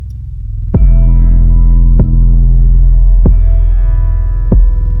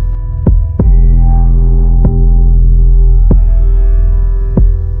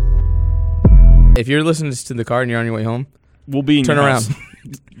if you're listening to this in the car and you're on your way home, we'll be in turn your around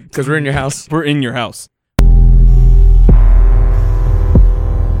house. because we're in your house. We're in your house.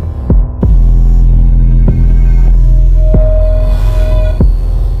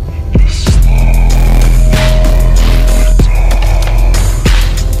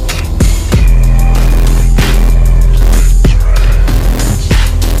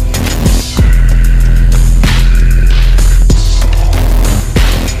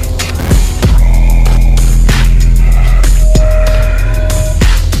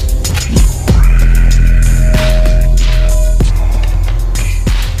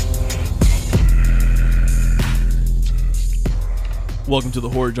 Welcome to the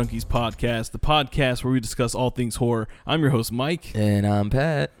Horror Junkies podcast, the podcast where we discuss all things horror. I'm your host, Mike. And I'm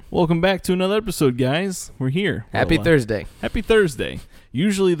Pat. Welcome back to another episode, guys. We're here. Happy Thursday. Happy Thursday.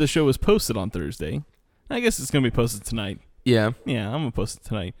 Usually the show is posted on Thursday. I guess it's going to be posted tonight. Yeah. Yeah, I'm going to post it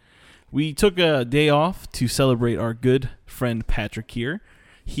tonight. We took a day off to celebrate our good friend Patrick here.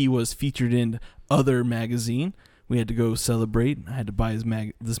 He was featured in Other magazine. We had to go celebrate. I had to buy his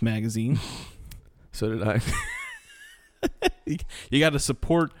this magazine. So did I. You got to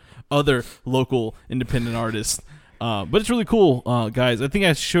support other local independent artists, but it's really cool, guys. I think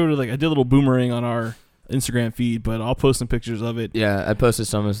I showed it, I did a little boomerang on our Instagram feed, but I'll post some pictures of it. Yeah, I posted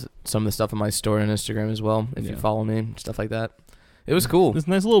some of the stuff on my story on Instagram as well. If you follow me, stuff like that. It was cool. It's a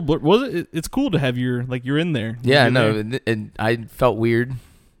nice little blurb. Was it? It's cool to have you're in there. Yeah, no, I felt weird,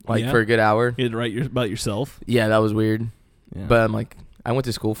 for a good hour. You had to write about yourself. Yeah, that was weird. Yeah. But I'm I went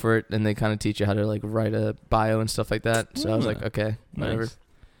to school for it, and they kind of teach you how to write a bio and stuff like that. So I was like, okay, whatever. Nice.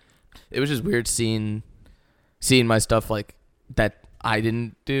 It was just weird seeing my stuff that I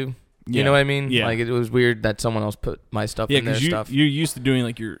didn't do. You know what I mean? Yeah. It was weird that someone else put my stuff in their stuff. You're used to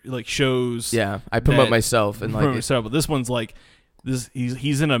doing your shows. Yeah, I promote myself and but this one's this.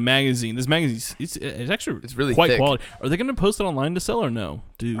 He's in a magazine. This magazine, it's really quite thick. quality. Are they going to post it online to sell or no?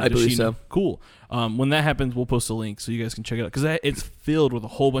 I believe so. Cool. When that happens, we'll post a link so you guys can check it out because it's filled with a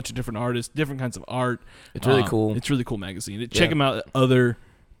whole bunch of different artists, different kinds of art. It's really cool. It's a really cool magazine. Check them out at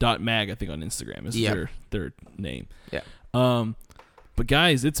other.mag, I think, on Instagram. Is their name. Yeah. But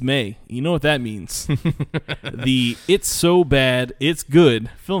guys, it's May. You know what that means. The It's So Bad, It's Good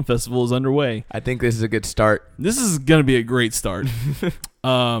film festival is underway. I think this is a good start. This is going to be a great start. Two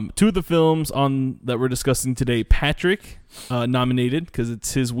of the films that we're discussing today, Patrick nominated because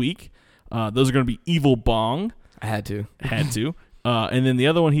it's his week. Those are going to be Evil Bong. I had to. And then the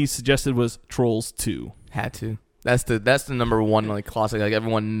other one he suggested was Trolls 2. Had to. That's the number one classic.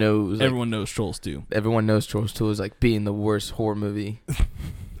 Everyone knows. Everyone knows Trolls 2. Everyone knows Trolls 2 is being the worst horror movie.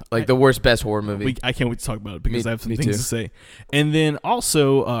 The worst best horror movie. I can't wait to talk about it because I have some me things too. to say. And then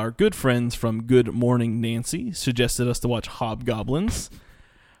also our good friends from Good Morning Nancy suggested us to watch Hobgoblins.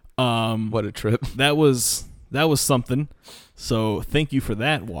 What a trip. That was something. So thank you for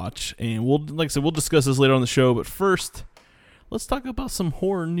that watch. And we'll discuss this later on the show. But first, let's talk about some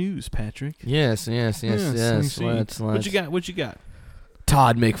horror news, Patrick. Yes. Let's. What you got?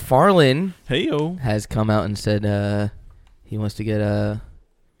 Todd McFarlane Hey-o. has come out and said he wants to get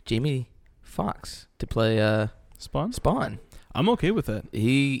Jamie Foxx to play Spawn? I'm okay with that.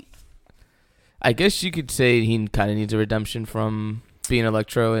 I guess you could say he kind of needs a redemption from being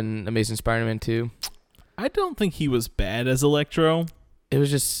Electro in Amazing Spider-Man 2. I don't think he was bad as Electro. It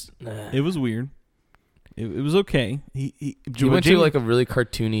was just... It was weird. It was okay. He went to a really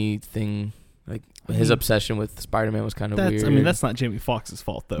cartoony thing. His obsession with Spider-Man was kind of weird. I mean, that's not Jamie Foxx's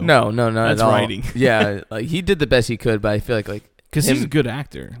fault, though. No, not that's at all. Writing. Yeah, he did the best he could, but I feel because he's a good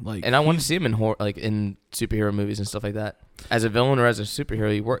actor. And I want to see him in horror, in superhero movies and stuff like that. As a villain or as a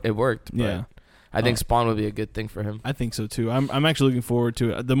superhero, it worked. But yeah. I think Spawn would be a good thing for him. I think so too. I'm actually looking forward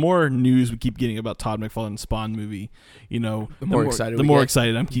to it. The more news we keep getting about Todd McFarlane's Spawn movie, the more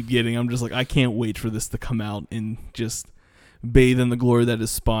excited I keep getting. I'm just I can't wait for this to come out and just bathe in the glory that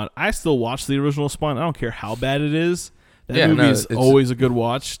is Spawn. I still watch the original Spawn. I don't care how bad it is. That movie is always a good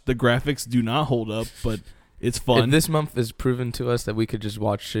watch. The graphics do not hold up, but it's fun. If this month has proven to us that we could just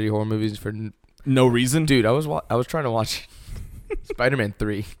watch shitty horror movies for no reason, dude. I was trying to watch Spider-Man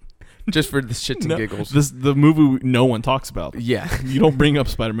 3. Just for the shits and giggles. The movie no one talks about. Yeah. You don't bring up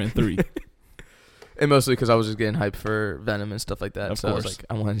Spider-Man 3. And mostly because I was just getting hyped for Venom and stuff like that. Of course. I was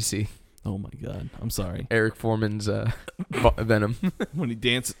I wanted to see. Oh my God. I'm sorry. Eric Foreman's Venom. When he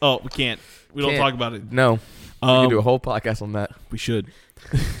dances. Oh, we can't. We don't talk about it. No. We can do a whole podcast on that. We should.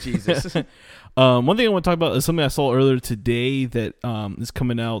 Jesus. One thing I want to talk about is something I saw earlier today that is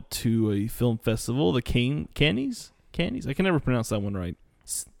coming out to a film festival. The Cannies? I can never pronounce that one right.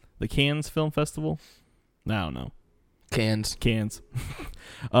 The Cannes Film Festival? I don't know. Cans.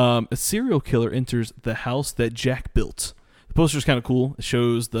 A serial killer enters the house that Jack built. The poster's kind of cool. It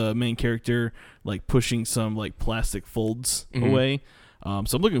shows the main character like pushing some like plastic folds away. So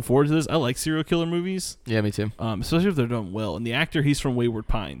I'm looking forward to this. I like serial killer movies. Yeah, me too. Especially if they're done well. And the actor, he's from Wayward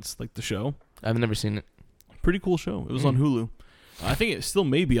Pines, like the show. I've never seen it. Pretty cool show. It was on Hulu. I think it still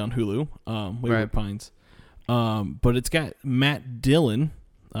may be on Hulu. Wayward Pines. But it's got Matt Dillon.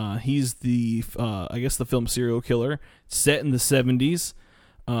 He's the I guess the film serial killer. It's set in the 70s.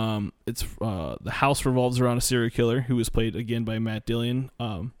 It's the house revolves around a serial killer who is played again by Matt Dillon.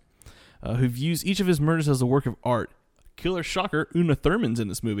 Who views each of his murders as a work of art. Killer shocker, Una Thurman's in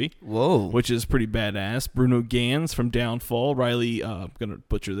this movie. Whoa. Which is pretty badass. Bruno Gans from Downfall. Riley, I'm going to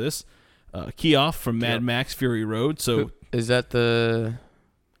butcher this. Keough from Mad Max Fury Road. So is that the...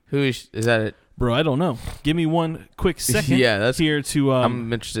 is that it? Bro, I don't know. Give me one quick second that's here to...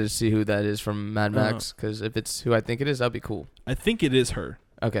 I'm interested to see who that is from Mad Max, because if it's who I think it is, that'd be cool. I think it is her.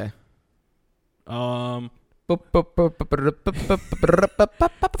 Okay.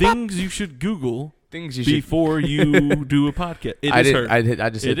 Things you should Google before you do a podcast. It is her. I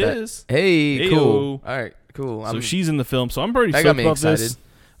just hit that. It is. Hey, cool. All right, cool. So she's in the film, so I'm pretty stoked about this.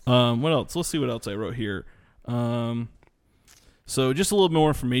 What else? Let's see what else I wrote here. So just a little more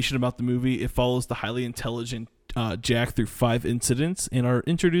information about the movie. It follows the highly intelligent Jack through 5 incidents and are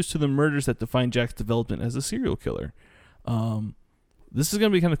introduced to the murders that define Jack's development as a serial killer. This is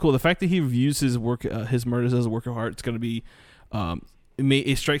going to be kind of cool. The fact that he views his murders as a work of art, it's going to be,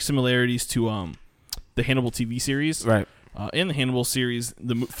 it strikes similarities to the Hannibal TV series, right? And the Hannibal series,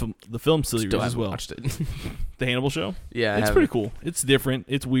 the film series as well. Watched it. The Hannibal show, yeah, it's pretty cool. It's different.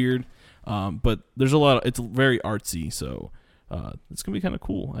 It's weird, but there's a lot. It's very artsy, so it's gonna be kind of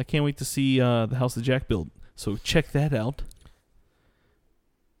cool. I can't wait to see the house that Jack built. So check that out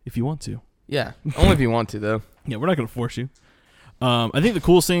if you want to. Yeah, only if you want to, though. Yeah, we're not gonna force you. I think the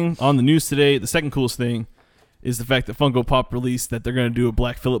coolest thing on the news today, the second coolest thing, is the fact that Funko Pop released that they're going to do a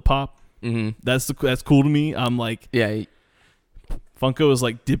Black Phillip Pop. Mm-hmm. That's cool to me. I'm like, yeah, Funko is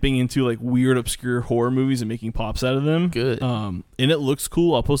like dipping into like weird, obscure horror movies and making pops out of them. Good. And it looks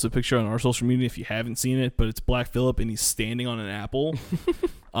cool. I'll post a picture on our social media if you haven't seen it, but it's Black Phillip and he's standing on an apple.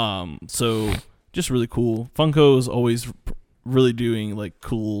 So just really cool. Funko is always really doing like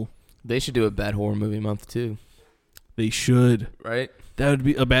cool. They should do a bad horror movie month too. They should. Right? That would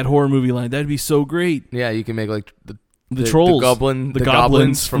be a bad horror movie line. That'd be so great. Yeah, you can make like the trolls, the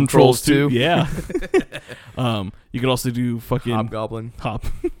goblins from Trolls 2. Yeah. You could also do fucking Hobgoblin.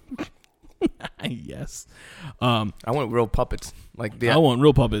 Yes. I want real puppets. I want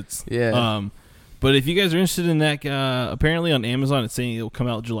real puppets. Yeah. But if you guys are interested in that, apparently on Amazon it's saying it will come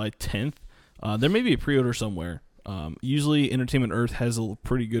out July 10th. There may be a pre-order somewhere. Usually Entertainment Earth has a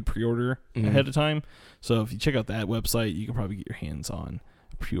pretty good pre-order ahead of time. So if you check out that website, you can probably get your hands on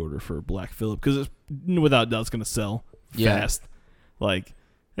a pre-order for Black Phillip, because without doubt it's going to sell fast. Like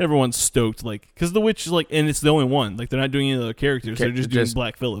everyone's stoked, like, because the witch is like, and it's the only one. Like they're not doing any other characters. They're just doing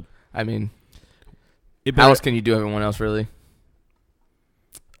Black Phillip. I mean, how else can you do everyone else really?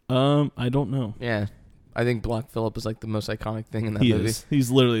 I don't know. Yeah. I think Black Phillip is like the most iconic thing in that movie. He's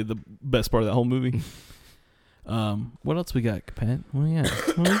literally the best part of that whole movie. What else we got, Pat?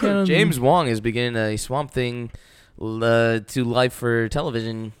 James Wong is beginning a Swamp Thing to life for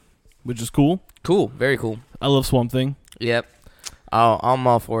television, which is cool. Cool, very cool. I love Swamp Thing. Yep. I'm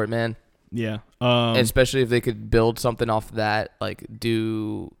all for it, man. Yeah. Especially if they could build something off that, like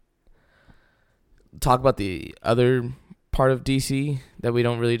talk about the other part of DC that we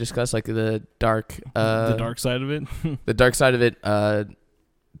don't really discuss, like the dark side of it. The dark side of it.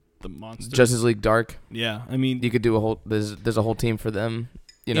 The monsters. Justice League Dark. Yeah, I mean, you could do a whole. There's a whole team for them.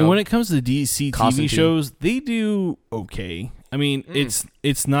 You know, and when it comes to DC TV shows, they do okay. I mean,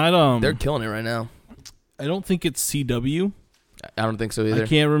 it's not. They're killing it right now. I don't think it's CW. I don't think so either. I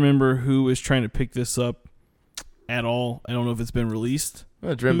can't remember who is trying to pick this up at all. I don't know if it's been released.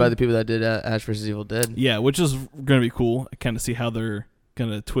 Well, it's written by the people that did Ash vs. Evil Dead. Yeah, which is going to be cool. I kind of see how they're going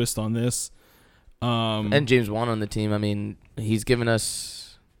to twist on this. And James Wan on the team. I mean, he's given us.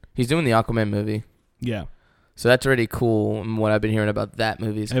 He's doing the Aquaman movie. Yeah. So that's already cool. And what I've been hearing about that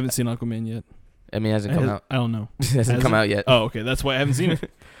movie is... I haven't seen Aquaman yet. I mean, it hasn't come out. I don't know. It hasn't come out yet. Oh, okay. That's why I haven't seen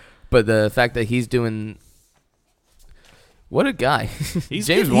it. But the fact that he's doing... What a guy.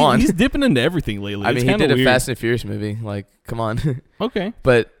 James Wan. He's dipping into everything lately. I mean, he did a Fast and Furious movie. Like, come on. Okay.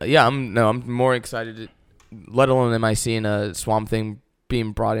 But, yeah, I'm more excited, let alone am I seeing a Swamp Thing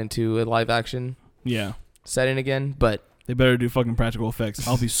being brought into a live action setting again. But... They better do fucking practical effects.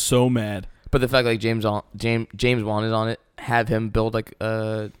 I'll be so mad. But the fact like James Wan is on it, have him build like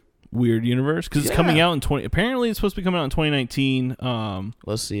a weird universe because it's coming out in 20. Apparently, it's supposed to be coming out in 2019.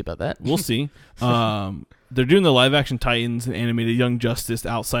 Let's see about that. We'll see. They're doing the live action Titans and animated Young Justice,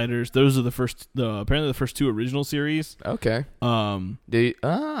 Outsiders. Those are apparently the first 2 original series. Okay. I did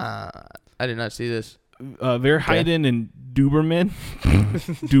not see this. Verheiden and Duberman,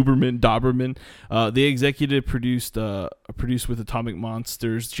 they executive produced with Atomic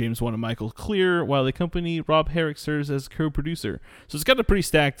Monsters, James Wan and Michael Clear, while the company Rob Herrick serves as co-producer. So it's got a pretty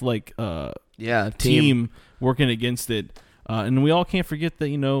stacked team working against it. And we all can't forget that,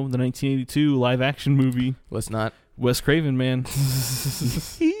 the 1982 live action movie. Let's not. Wes Craven, man.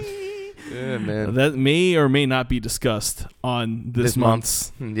 Yeah, man. That may or may not be discussed on this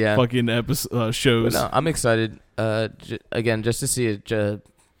month's fucking episode shows. No, I'm excited. Again, just to see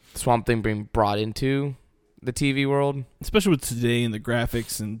Swamp Thing being brought into the TV world, especially with today and the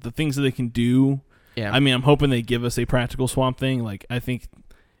graphics and the things that they can do. Yeah. I mean, I'm hoping they give us a practical Swamp Thing. Like, I think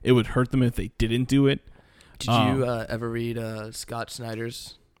it would hurt them if they didn't do it. Did you ever read Scott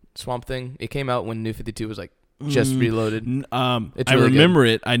Snyder's Swamp Thing? It came out when New 52 was just reloaded. I remember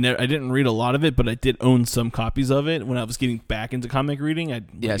it. I didn't read a lot of it, but I did own some copies of it when I was getting back into comic reading. I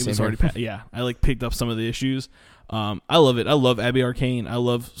picked up some of the issues. I love it. I love Abby Arcane. I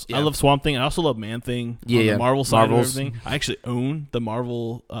love Swamp Thing. I also love Man Thing. The Marvel side of everything. I actually own the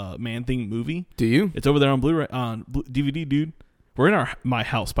Marvel Man Thing movie. Do you? It's over there on Blu-ray on DVD, dude. We're in my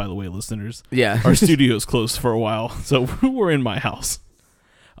house, by the way, listeners. Yeah. Our studio's closed for a while, so we're in my house.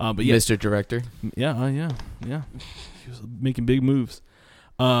 But yeah, Mr. Director. Yeah. He was making big moves.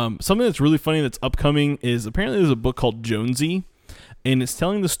 Something that's really funny that's upcoming is apparently there's a book called Jonesy, and it's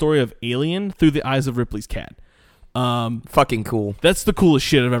telling the story of Alien through the eyes of Ripley's cat. Fucking cool. That's the coolest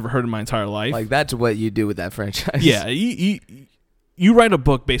shit I've ever heard in my entire life. Like, that's what you do with that franchise. Yeah, you write a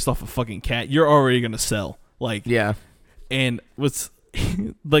book based off a fucking cat, you're already gonna sell. Like, yeah. And what's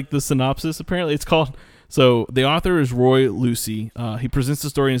the synopsis? Apparently, it's called. So the author is Roy Lucy. He presents the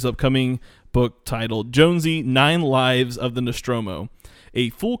story in his upcoming book titled Jonesy: 9 Lives of the Nostromo,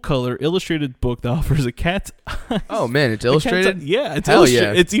 a full-color illustrated book that offers a cat's eyes. Oh man, it's illustrated? Yeah, it's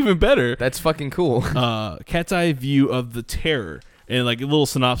illustrated. It's even better. That's fucking cool. Cat's eye view of the terror. And a little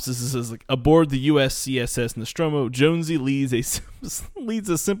synopsis says aboard the USCSS Nostromo, Jonesy leads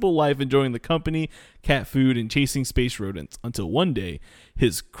a simple life enjoying the company, cat food, and chasing space rodents until one day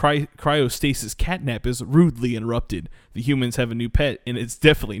his cryostasis catnap is rudely interrupted. The humans have a new pet, and it's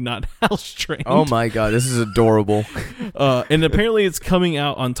definitely not house trained. Oh my god, this is adorable. And apparently it's coming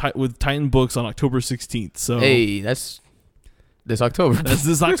out with Titan Books on October 16th. So hey, that's this October. That's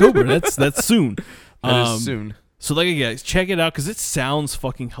this October. That's soon. That is soon. So, guys, check it out because it sounds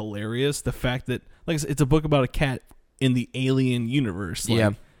fucking hilarious. The fact that, I said, it's a book about a cat in the alien universe.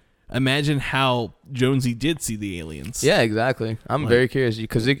 Imagine how Jonesy did see the aliens. Yeah, exactly. I'm very curious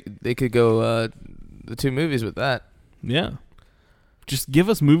because they could go the 2 movies with that. Yeah. Just give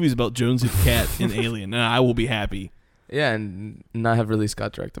us movies about Jonesy the cat and Alien, and I will be happy. Yeah, and not have Ridley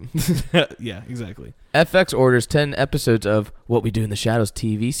Scott direct them. Yeah, exactly. FX orders 10 episodes of What We Do in the Shadows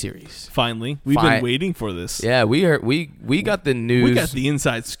TV series. Finally. We've been waiting for this. Yeah, we got the news. We got the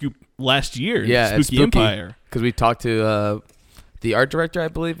inside scoop last year. Yeah, Spooky Empire. Because we talked to the art director, I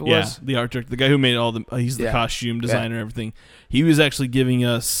believe it was. Yeah, the art director. The guy who made all the... he's the costume designer and everything. He was actually giving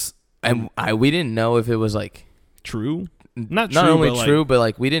us... And we didn't know if it was true. Not only true,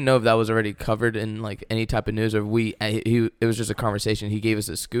 but we didn't know if that was already covered in any type of news, or it was just a conversation. He gave us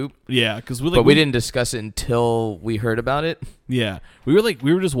a scoop. Yeah, because we didn't discuss it until we heard about it. Yeah, we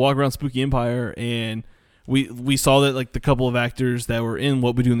were just walking around Spooky Empire, and we saw that the couple of actors that were in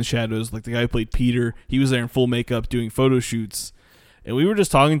What We Do in the Shadows, the guy who played Peter, he was there in full makeup doing photo shoots, and we were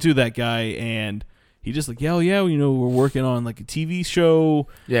just talking to that guy, and he just we're working on a TV show.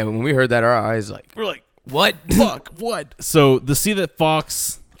 Yeah, when we heard that, our eyes we're like. What? Fuck, what? So, to see that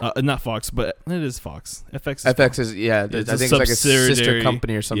Fox, not Fox, but it is Fox. FX is, yeah, I think it's a sister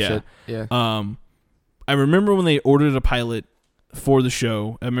company or some shit. Yeah. I remember when they ordered a pilot for the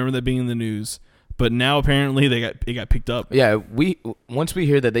show. I remember that being in the news. But now, apparently, it got picked up. Yeah, once we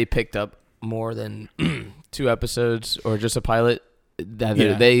hear that they picked up more than 2 episodes or just a pilot,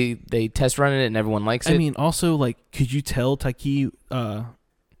 they test run it and everyone likes it. I mean, also, could you tell Taika...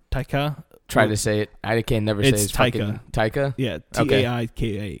 Try to say it. I can never say it's Taika. Taika? Yeah,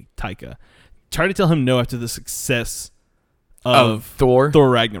 Taika. Taika. Try to tell him no after the success of Thor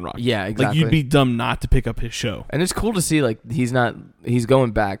Ragnarok. Yeah, exactly. You'd be dumb not to pick up his show. And it's cool to see he's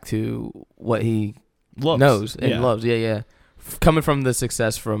going back to what he knows and loves. Yeah. Coming from the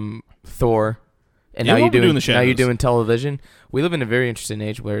success from Thor, and now you're doing television. We live in a very interesting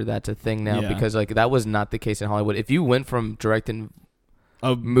age where that's a thing now because that was not the case in Hollywood. If you went from directing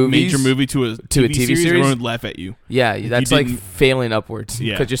a major movie to a TV series, everyone would laugh at you. Yeah, that's like failing upwards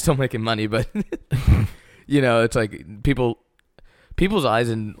because you're still making money, but it's like people's eyes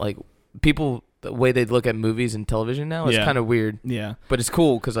and like the way they look at movies and television now is kind of weird. Yeah, but it's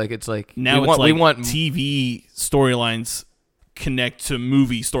cool because like it's like now we want TV storylines connect to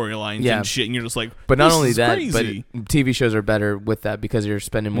movie storylines and shit, and you're just like, but not only that, crazy. But TV shows are better with that because you're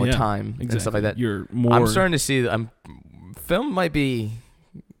spending more time and stuff like that. You're more. I'm starting to see. Film might be.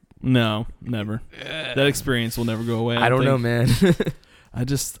 No, never. That experience will never go away. I don't know, man.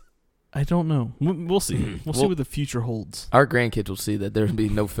 I don't know. We'll see. We'll see what the future holds. Our grandkids will see that there will be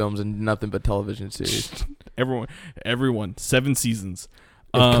no films and nothing but television series. Everyone. 7 seasons.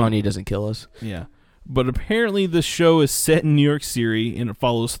 If Kanye doesn't kill us. Yeah. But apparently the show is set in New York City, and it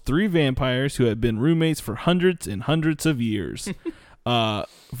follows 3 vampires who have been roommates for hundreds and hundreds of years.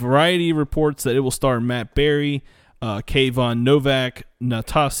 Variety reports that it will star Matt Berry, Kayvon Novak,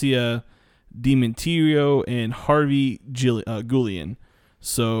 Natasha Demetriou, and Harvey Guillén.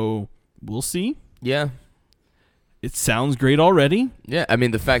 So we'll see. Yeah. It sounds great already. Yeah, I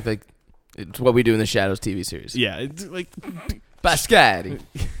mean, the fact that it's What We Do in the Shadows TV series. Yeah, it's like Bascari.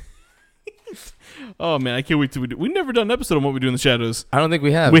 Oh man, I can't wait to do. We've never done an episode on What We Do in the Shadows. I don't think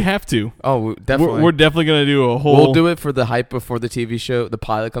we have. We have to. Oh, definitely. We're definitely gonna do a whole. We'll do it for the hype before the TV show, the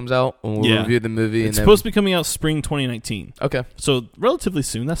pilot comes out, and we'll review the movie. It's supposed to be coming out spring 2019. Okay, so relatively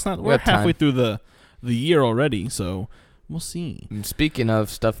soon. That's not. We're halfway through the year already, so we'll see. Speaking of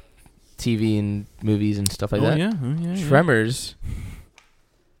stuff, TV and movies and stuff like that. Yeah. Tremors.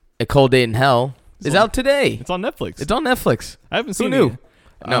 A Cold Day in Hell is out today. It's on Netflix. It's on Netflix. I haven't seen it. Yet.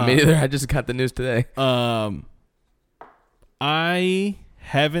 No, me neither. I just got the news today. I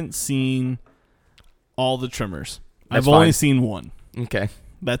haven't seen all the Tremors. I've only seen one. Okay.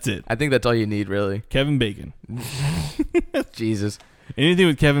 That's it. I think that's all you need, really. Kevin Bacon. Jesus. Anything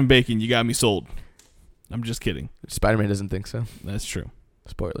with Kevin Bacon, you got me sold. I'm just kidding. Spider-Man doesn't think so. That's true.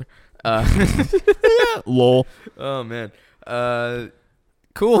 Spoiler. Lol. Oh, man.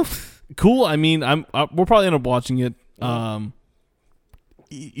 Cool. I mean, we'll probably end up watching it.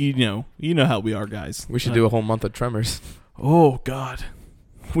 You know how we are, guys. We should do a whole month of Tremors. Oh God,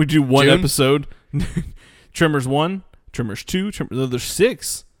 we do one episode. Tremors 1, Tremors 2, there's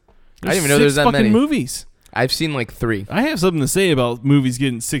 6. I didn't even know there's that many movies. I've seen like 3. I have something to say about movies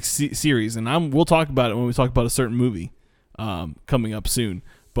getting 6 series, and we'll talk about it when we talk about a certain movie coming up soon.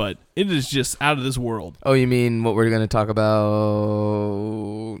 But it is just out of this world. Oh, you mean what we're going to talk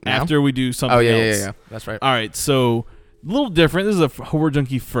about now? After we do something else. Yeah. That's right. All right, so a little different. This is a Horror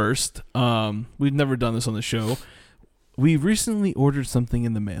Junkie first. We've never done this on the show. We recently ordered something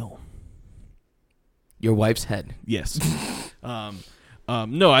in the mail. Your wife's head. Yes.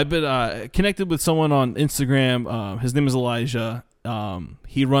 No, I've been connected with someone on Instagram. His name is Elijah.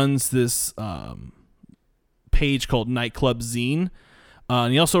 He runs this page called Nightclub Zine.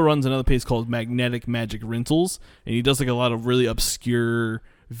 And he also runs another page called Magnetic Magic Rentals. And he does like a lot of really obscure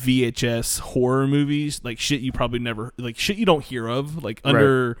VHS horror movies, like shit you probably never, like shit you don't hear of, like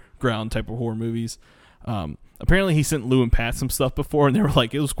underground type of horror movies. Apparently he sent Lou and Pat some stuff before, and they were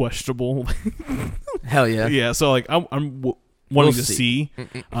like, it was questionable. Hell yeah. Yeah, so like I'm wanting to see.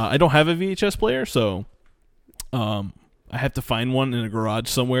 I don't have a VHS player, so I have to find one in a garage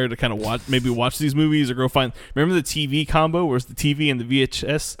somewhere to kind of watch these movies, or go find. Remember the TV combo, where it's the TV and the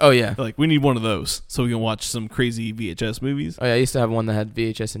VHS? Oh yeah. Like we need one of those so we can watch some crazy VHS movies. Oh yeah, I used to have one that had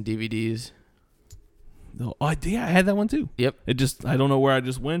VHS and DVDs. Oh yeah, I had that one too. Yep. I don't know where I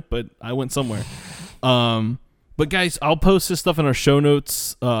just went, but I went somewhere. But guys, I'll post his stuff in our show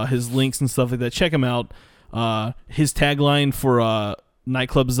notes, his links and stuff like that. Check him out. His tagline for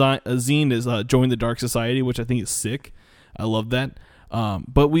Nightclub Zine is "Join the Dark Society," which I think is sick. I love that.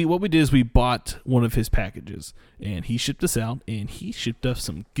 But what we did is we bought one of his packages, and he shipped us out, and he shipped us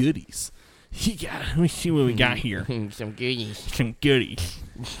some goodies. Let me see what we got here. Some goodies.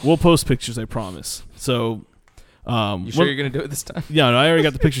 We'll post pictures, I promise. So, you sure you're gonna do it this time? Yeah, no, I already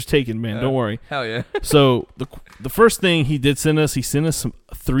got the pictures taken, man. Don't worry. Hell yeah. So the first thing he did send us, some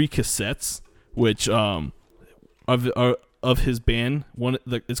 3 cassettes, which of his band. One,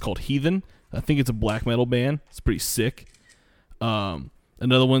 it's called Heathen. I think it's a black metal band. It's pretty sick.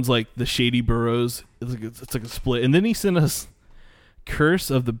 Another one's like the Shady Burrows. It's like a split. And then he sent us Curse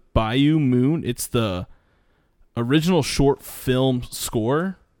of the Bayou Moon. It's the original short film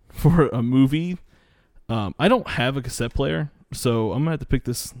score for a movie. I don't have a cassette player, so I'm gonna have to pick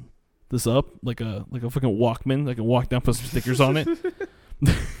this up like a fucking Walkman. I can walk down, put some stickers on it.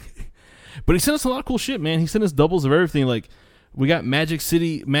 But he sent us a lot of cool shit, man. He sent us doubles of everything. Like we got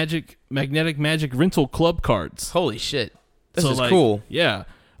Magnetic Magic Rental Club cards. Holy shit! This is cool. Yeah.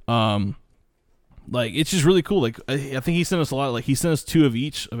 Like, it's just really cool. Like, I think he sent us a lot. Like, he sent us 2 of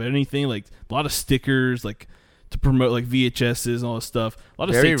each of anything. Like, a lot of stickers, like, to promote, like, VHSs and all this stuff. A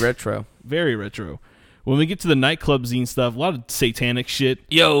lot of retro. Very retro. When we get to the nightclub zine stuff, a lot of satanic shit.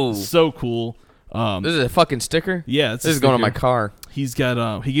 Yo. So cool. This is a fucking sticker? Yeah. This is going on my car. He's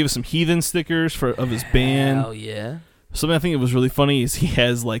got, he gave us some Heathen stickers of his band. Hell yeah. Something I think it was really funny is he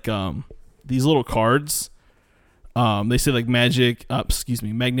has, like, these little cards. They say like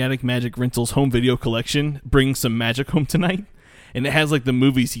Magnetic Magic Rentals home video collection. Bring some magic home tonight, and it has like the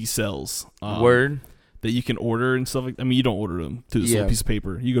movies he sells. Word that you can order and stuff. I mean, you don't order them to this little piece of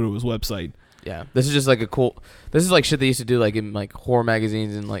paper. You go to his website. Yeah, this is just like this is like shit they used to do like in like horror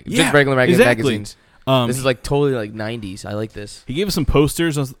magazines and like just regular magazines. This is like totally like 90s. I like this. He gave us some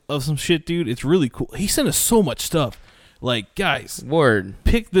posters of some shit, dude. It's really cool. He sent us so much stuff. Like, guys,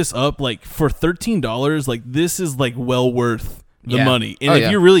 pick this up, like, for $13. Like, this is, like, well worth the money. And if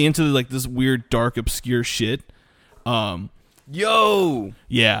you're really into, like, this weird, dark, obscure shit, yo!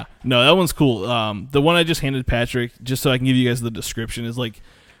 Yeah. No, that one's cool. The one I just handed Patrick, just so I can give you guys the description, is, like,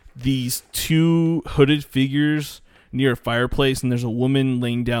 these 2 hooded figures near a fireplace, and there's a woman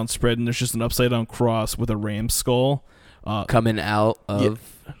laying down spread, and there's just an upside-down cross with a ram skull. Coming out of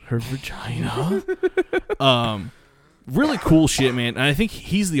her vagina. Really cool shit, man. And I think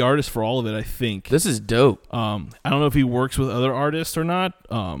he's the artist for all of it, I think. This is dope. I don't know if he works with other artists or not,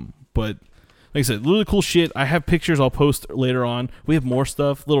 but like I said, really cool shit. I have pictures I'll post later on. We have more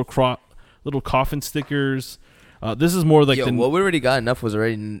stuff, little coffin stickers. This is more like what we already got enough was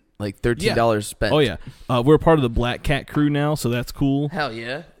already like $13 spent. Oh, yeah. We're part of the Black Cat crew now, so that's cool. Hell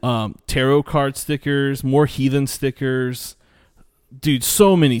yeah. Tarot card stickers, more Heathen stickers. Dude,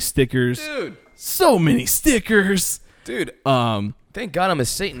 so many stickers. Dude. So many stickers. Dude, thank God I'm a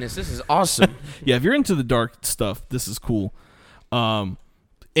Satanist. This is awesome. Yeah, if you're into the dark stuff, this is cool. And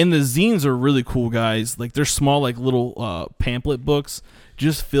the zines are really cool, guys. Like, they're small, like, little pamphlet books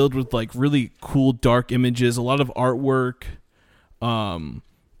just filled with, like, really cool dark images, a lot of artwork.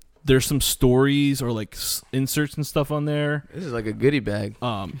 There's some stories or, like, inserts and stuff on there. This is like a goodie bag.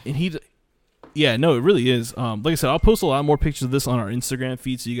 And yeah, no, it really is. Like I said, I'll post a lot more pictures of this on our Instagram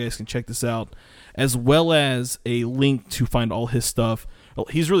feed so you guys can check this out, as well as a link to find all his stuff.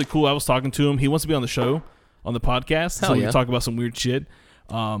 He's really cool. I was talking to him. He wants to be on the show, on the podcast, so we can talk about some weird shit.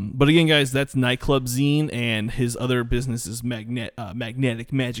 But again, guys, that's Nightclub Zine, and his other business is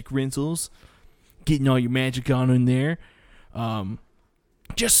Magnetic Magic Rentals. Getting all your magic on in there.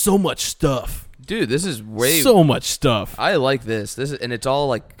 Just so much stuff. Dude, this is so much stuff. I like this. And it's all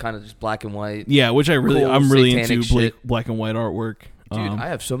like kind of just black and white. Yeah, which I'm really into black and white artwork. Dude, I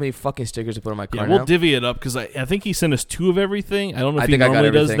have so many fucking stickers to put on my car. Yeah, we'll divvy it up because I think he sent us 2 of everything. I don't know if he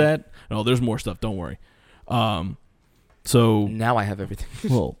normally does that. No, there's more stuff. Don't worry. So now I have everything.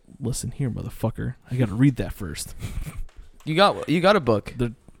 Well, listen here, motherfucker. I got to read that first. You got a book.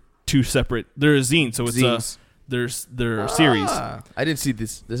 They're 2 separate. They're a zine, so it's zines. They're a series. I didn't see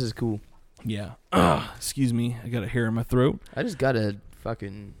this. This is cool. Yeah. Excuse me. I got a hair in my throat. I just got a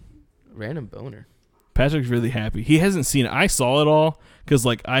fucking random boner. Patrick's really happy. He hasn't seen it. I saw it all because,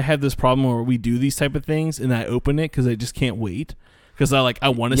 like, I had this problem where we do these type of things, and I open it because I just can't wait. Because I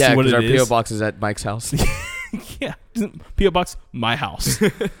want to see what it is. Yeah, because our P.O. box is at Mike's house. Yeah. P.O. box, my house.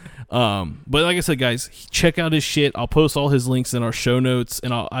 But like I said, guys, check out his shit. I'll post all his links in our show notes,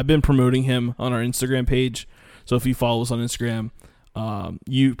 and I've been promoting him on our Instagram page. So if you follow us on Instagram,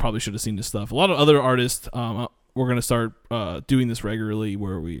 you probably should have seen this stuff. A lot of other artists, we're going to start doing this regularly,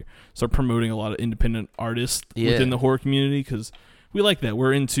 where we start promoting a lot of independent artists within the horror community, because we like that.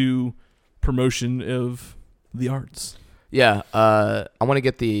 We're into promotion of the arts. Yeah. I want to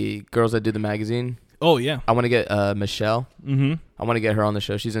get the girls that do the magazine. Oh, yeah. I want to get Michelle. Mm-hmm. I want to get her on the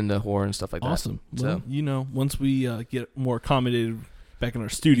show. She's into horror and stuff like that. Awesome. Well, once we get more accommodated back in our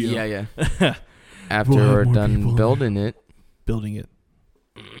studio. Yeah. After we're done building it. Building it.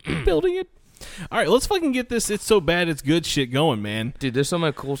 All right, let's fucking get this It's So Bad It's Good shit going, man. Dude, there's so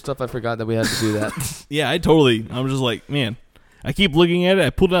much cool stuff I forgot that we had to do that. Yeah, I'm just like, man, I keep looking at it. I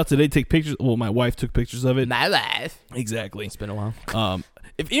pulled it out today to take pictures. Well, my wife took pictures of it. My wife. Exactly. It's been a while.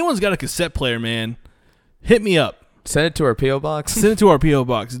 If anyone's got a cassette player, man, hit me up. Send it to our P.O. box.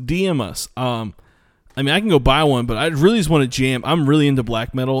 DM us. I mean, I can go buy one, but I really just want to jam. I'm really into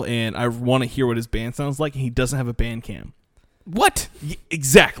black metal, and I want to hear what his band sounds like, and he doesn't have a band cam. What?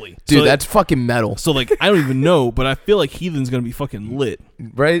 Exactly. Dude, so, that's fucking metal. So, like, I don't even know, but I feel like Heathen's going to be fucking lit.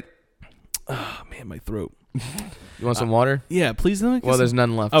 Right? Oh, man, my throat. You want some water? Yeah, please. There's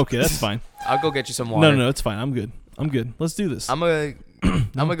none left. Okay, that's fine. I'll go get you some water. No, it's fine. I'm good. Let's do this. I'm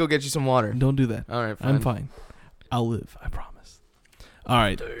gonna go get you some water. Don't do that. All right, fine. I'm fine. I'll live. I promise. All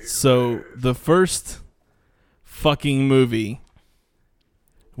right. So the first fucking movie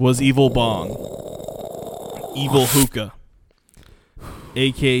was Evil Bong. Evil Hookah.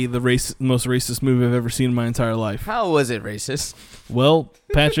 A.K.A. the most racist movie I've ever seen in my entire life. How was it racist? Well,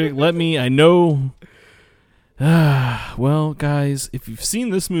 Patrick, I know. Well, guys, if you've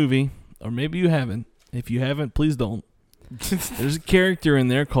seen this movie, or maybe you haven't, if you haven't, please don't. There's a character in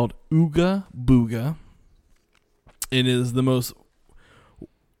there called Ooga Booga. It is the most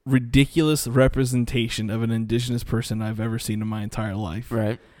ridiculous representation of an indigenous person I've ever seen in my entire life.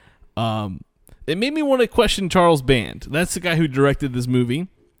 Right. It made me want to question Charles Band. That's the guy who directed this movie.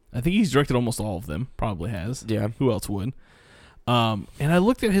 I think he's directed almost all of them. Probably has. Yeah. Who else would? And I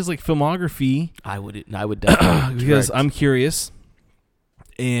looked at his filmography. I would definitely because I'm curious.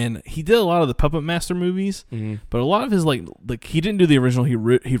 And he did a lot of the Puppet Master movies, but a lot of his like he didn't do the original. He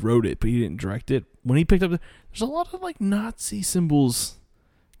wrote it, but he didn't direct it. When he picked up, there's a lot of Nazi symbols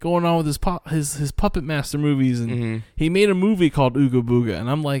going on with his Puppet Master movies, and he made a movie called Ooga Booga, and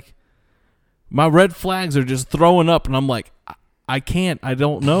I'm like, my red flags are just throwing up, and I'm like, I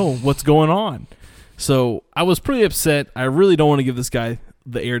don't know what's going on. So I was pretty upset. I really don't want to give this guy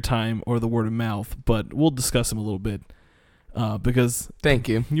the airtime or the word of mouth, but we'll discuss him a little bit. Because thank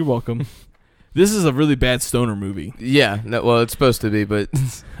you, you're welcome. This is a really bad stoner movie. Yeah, well, it's supposed to be, but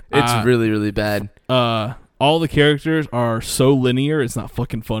it's really, really bad. All the characters are so linear; it's not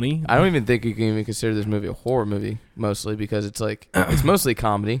fucking funny. I don't even think you can even consider this movie a horror movie, mostly because it's it's mostly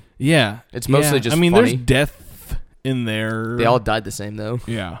comedy. Yeah, it's mostly just. funny. There's death in there. They all died the same though.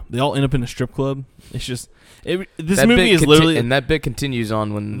 Yeah, they all end up in a strip club. It's just this movie is literally, and that bit continues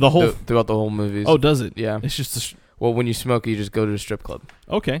on when throughout the whole movie. Oh, does it? Yeah, it's just well, when you smoke, you just go to a strip club.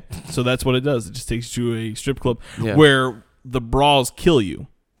 Okay, so that's what it does. It just takes you to a strip club where the bras kill you.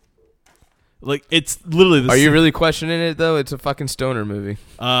 It's literally Are you really questioning it, though? It's a fucking stoner movie.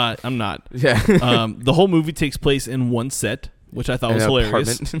 I'm not. Yeah. The whole movie takes place in one set, which I thought was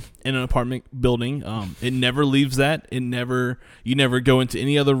hilarious. In an apartment building. It never leaves that. You never go into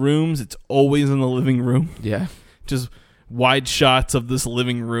any other rooms. It's always in the living room. Yeah. Just wide shots of this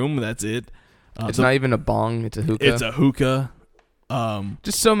living room. That's it. It's not even a bong. It's a hookah. It's a hookah.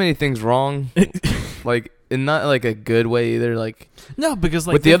 Just so many things wrong. In not a good way either. No, because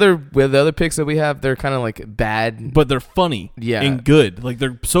with the other picks that we have, they're kind of bad, but they're funny. Yeah, and good.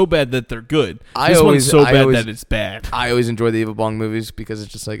 They're so bad that they're good. One's so bad that it's bad. I always enjoy the Evil Bong movies because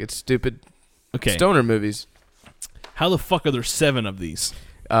it's just it's stupid. Okay, stoner movies. How the fuck are there 7 of these?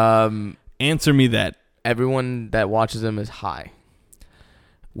 Answer me that. Everyone that watches them is high.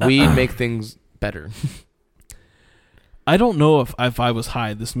 Weed make things better. I don't know if I was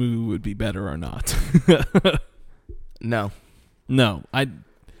high, this movie would be better or not. No.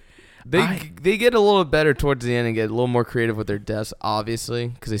 They get a little better towards the end and get a little more creative with their deaths, obviously,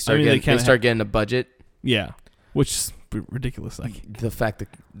 because they start getting a budget. Yeah, which is ridiculous. The fact that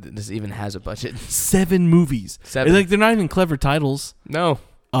this even has a budget. 7 movies. 7. They're not even clever titles. No.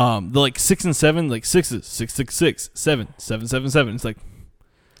 They're 6 and 7, 6s, 666, 7, 777.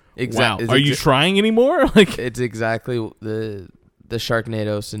 It's wow. Are you trying anymore? It's exactly the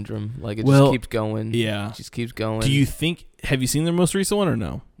Sharknado syndrome. Just keeps going. Yeah, it just keeps going. Do you think? Have you seen their most recent one or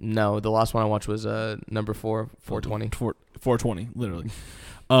no? No, the last one I watched was number 4, 420. 420, literally.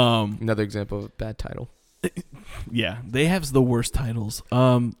 Another example of a bad title. Yeah, they have the worst titles.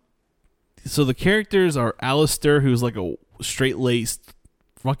 So the characters are Alistair, who's a straight-laced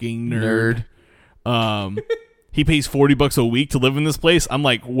fucking nerd. He pays $40 a week to live in this place. I'm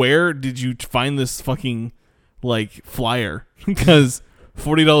like, where did you find this fucking flyer? Because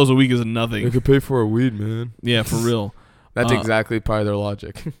 $40 a week is nothing. They could pay for a weed, man. Yeah, for real. That's exactly probably their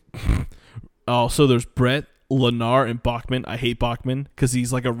logic. So there's Brett, Lennar, and Bachman. I hate Bachman because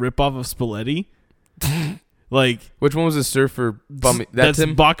he's a ripoff of Spaghetti. Which one was the surfer? That's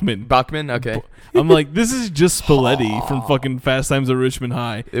him. Bachman. Bachman. Okay. I'm like, this is just Spaghetti from fucking Fast Times at Richmond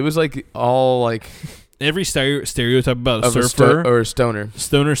High. It was all every stereotype about a surfer or a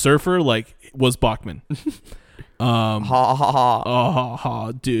stoner surfer was Bachman.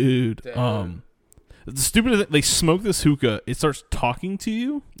 Dude. The stupid thing, they smoke this hookah. It starts talking to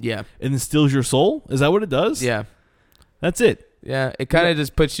you. Yeah, and then steals your soul. Is that what it does? Yeah, that's it. Yeah, it kind of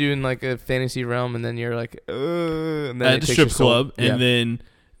just puts you in a fantasy realm, and then you're and then at the strip club, and then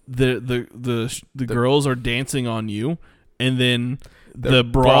the girls are dancing on you, and then the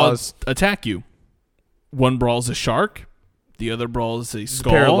bras attack you. One brawl is a shark, the other brawl is a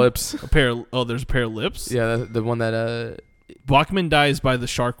skull. A pair of lips. There's a pair of lips. Yeah, the one that Bachman dies by the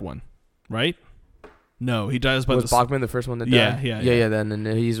shark one, right? No, he dies by Bachman the first one that died? Yeah. Then and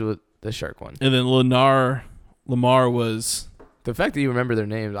he's with the shark one. And then Lennar Lamar was. The fact that you remember their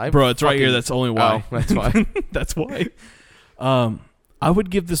names, bro, it's right here. That's only why. Oh, that's why. That's why. I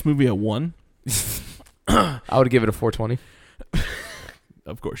would give this movie a 1. I would give it a 420.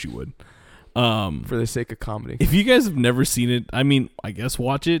 Of course you would. For the sake of comedy. If you guys have never seen it, I mean, I guess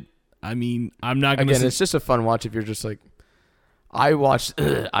watch it. I mean, I'm not gonna. Again, it's just a fun watch if you're just like. I watched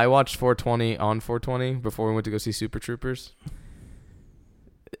 420 on 420 before we went to go see Super Troopers.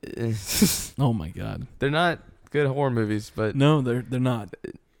 Oh my god, they're not good horror movies, but no, they're not.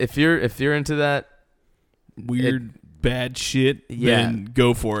 If you're into that weird bad shit, then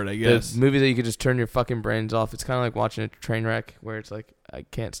go for it. I guess the movie that you could just turn your fucking brains off. It's kind of like watching a train wreck where it's like I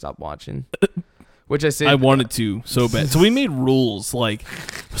can't stop watching. Which I wanted to so bad. So we made rules like,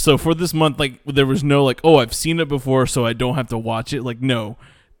 so for this month, like there was no like, oh, I've seen it before, so I don't have to watch it. Like, no,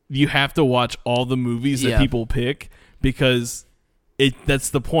 you have to watch all the movies that people pick because that's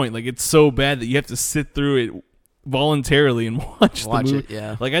the point. Like, it's so bad that you have to sit through it voluntarily and watch the movie. It,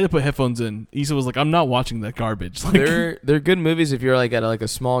 yeah. Like, I had to put headphones in. Issa was like, I'm not watching that garbage. Like, they're good movies if you're like at a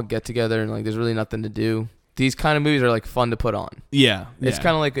small get together and like there's really nothing to do. These kind of movies are like fun to put on. Yeah. It's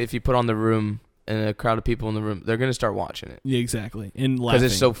kind of like if you put on The Room and a crowd of people in the room, they're gonna start watching it. Yeah, exactly. And laughing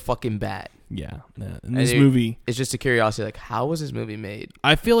because it's so fucking bad. Yeah. And this movie, it's just a curiosity. Like, how was this movie made?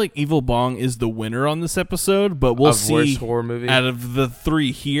 I feel like Evil Bong is the winner on this episode, but we'll see. Worst horror movie out of the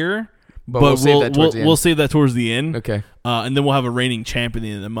 3 here. But we'll save that towards the end. Okay. And then we'll have a reigning champ at the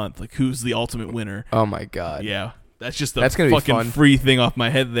end of the month. Like, who's the ultimate winner? Oh my god. Yeah. That's just a fucking be fun. Free thing off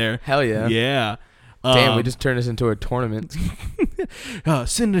my head there. Hell yeah. Yeah. Damn, we just turned this into a tournament.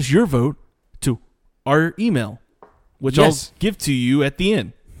 Send us your vote to our email, which I'll give to you at the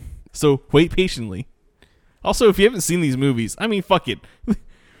end. So wait patiently. Also, if you haven't seen these movies, I mean, fuck it.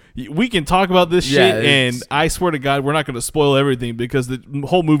 We can talk about this shit, and I swear to God, we're not going to spoil everything because the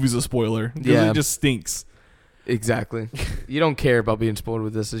whole movie's a spoiler. Yeah. It just stinks. Exactly. You don't care about being spoiled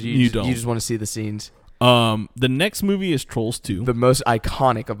with this. You just want to see the scenes. The next movie is Trolls 2. The most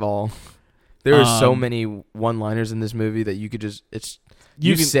iconic of all. There are so many one-liners in this movie that you could just...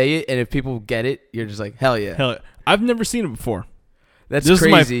 You say it, and if people get it, you're just like, hell yeah. Hell yeah. I've never seen it before. This is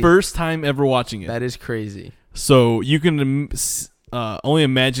my first time ever watching it. That is crazy. So you can only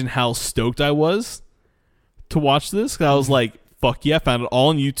imagine how stoked I was to watch this. I was like, fuck yeah, I found it all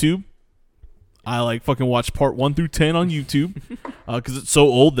on YouTube. I like fucking watched part 1 through 10 on YouTube because it's so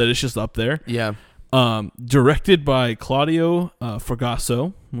old that it's just up there. Yeah. Directed by Claudio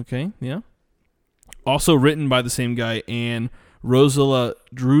Fragasso. Okay, yeah. Also written by the same guy and Rosella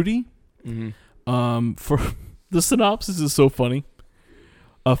Drudy. Mm-hmm. For the synopsis is so funny.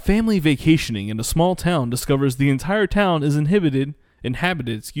 A family vacationing in a small town discovers the entire town is inhabited,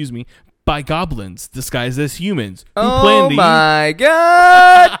 by goblins disguised as humans. Oh my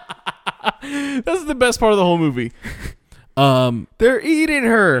god! That's the best part of the whole movie. They're eating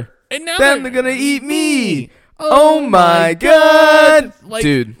her, and now they're gonna eat me. Oh my god, like,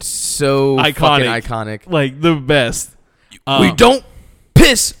 dude, so fucking iconic, like the best. We don't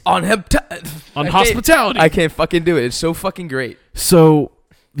piss on hospitality. I can't fucking do it. It's so fucking great. So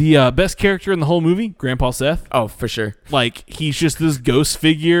the best character in the whole movie, Grandpa Seth. Oh, for sure. Like, he's just this ghost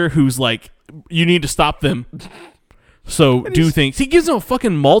figure who's like, you need to stop them. So do things. He gives him a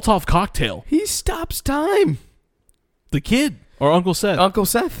fucking Molotov cocktail. He stops time. The kid. Or Uncle Seth. Uncle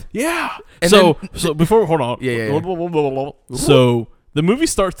Seth. Yeah. And so before, hold on. Yeah. So the movie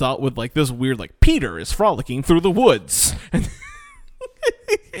starts out with like this weird, like, Peter is frolicking through the woods.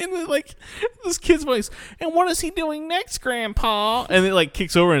 And then, like, this kid's voice, and what is he doing next, Grandpa? And it like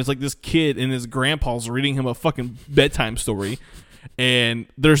kicks over and it's like this kid and his grandpa's reading him a fucking bedtime story. And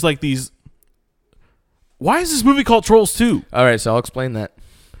there's like these... Why is this movie called Trolls 2? All right, so I'll explain that.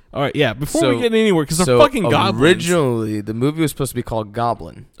 All right, yeah. Before we get anywhere, because they're fucking goblins. Originally, the movie was supposed to be called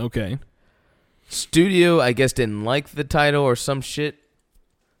Goblin. Okay. Studio, I guess, didn't like the title or some shit,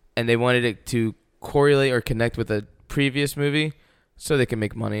 and they wanted it to correlate or connect with a previous movie, so they can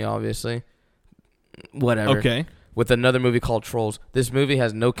make money, obviously. Whatever. Okay. With another movie called Trolls. This movie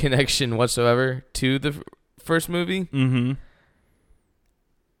has no connection whatsoever to the first movie. Mm-hmm.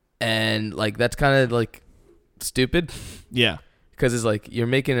 And, like, that's kind of, like, stupid. Yeah. Because it's like, you're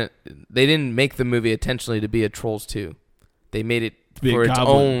making it... They didn't make the movie intentionally to be a Trolls 2. They made it for its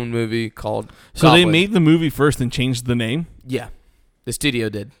own movie called So Goblin. They made the movie first and changed the name? Yeah. The studio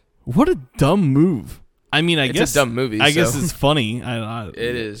did. What a dumb move. I mean, I guess... It's a dumb movie, I guess it's funny. It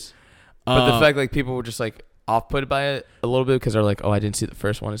is. But the fact, like, people were just like, off-put by it a little bit because they're like, oh, I didn't see the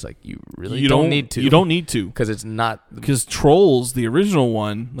first one. It's like, you really don't need to. You don't need to. Because it's not. Because Trolls, the original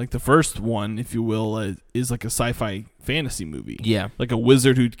one, like the first one, if you will, is like a sci-fi fantasy movie. Yeah. Like a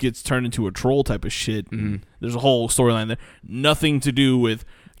wizard who gets turned into a troll type of shit. Mm-hmm. There's a whole storyline there. Nothing to do with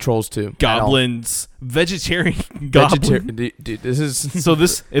Trolls 2. Goblins. Vegetarian goblin. Dude, this is... So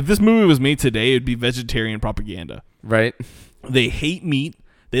if this movie was made today, it'd be vegetarian propaganda. Right. They hate meat.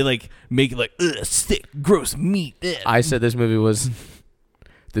 They make it like, ugh, sick, gross meat. Ugh. I said this movie was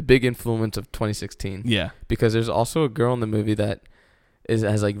the big influence of 2016. Yeah. Because there's also a girl in the movie that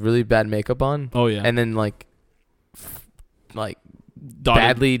has like really bad makeup on. Oh, yeah. And then like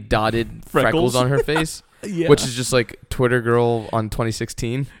badly dotted freckles on her face. Yeah. Which is just like Twitter girl on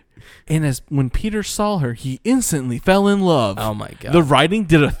 2016. And when Peter saw her, he instantly fell in love. Oh, my God. The writing,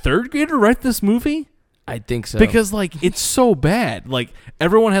 did a third grader write this movie? I think so. Because, it's so bad.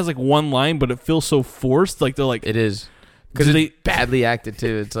 Everyone has, one line, but it feels so forced. They're like... It is. Because they badly acted,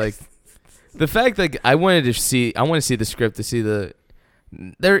 too. It's like... The fact, I want to see the script to see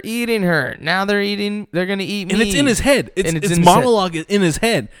they're eating her. Now they're going to eat me. And it's in his head. It's monologue in his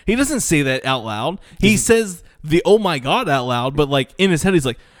head. He doesn't say that out loud. He says the oh my God out loud, but, in his head, he's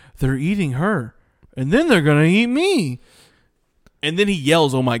like, they're eating her. And then they're going to eat me. And then he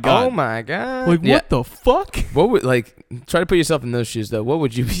yells, "Oh my God!" Oh my God! What the fuck? What would try to put yourself in those shoes though? What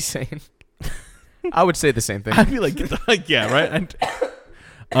would you be saying? I would say the same thing. I'd be like, yeah, right.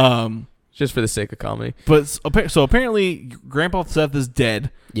 Just for the sake of comedy. But so apparently, Grandpa Seth is dead.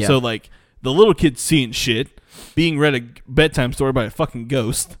 Yeah. So the little kid's seeing shit, being read a bedtime story by a fucking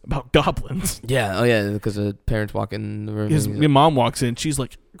ghost about goblins. Yeah. Oh yeah, because the parents walk in the room. His mom walks in. She's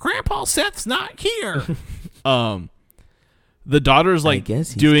like, "Grandpa Seth's not here." The daughter's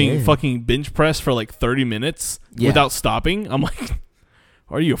doing dead. Fucking bench press for 30 minutes without stopping. I'm like,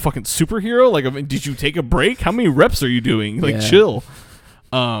 are you a fucking superhero? Did you take a break? How many reps are you doing? Chill.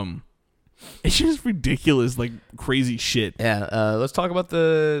 It's just ridiculous, crazy shit. Yeah. Let's talk about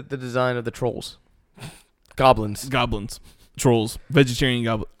the design of the trolls. Goblins, trolls, vegetarian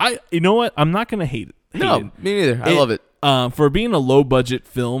goblins. You know what? I'm not gonna hate it. Me neither. I love it. For being a low budget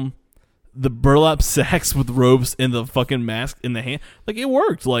film. The burlap sacks with ropes and the fucking mask in the hand, it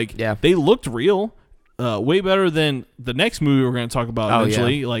worked. They looked real, way better than the next movie we're going to talk about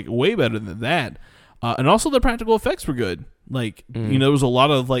eventually. Yeah. Way better than that. And also the practical effects were good. There was a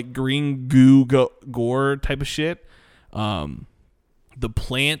lot of green goo gore type of shit. The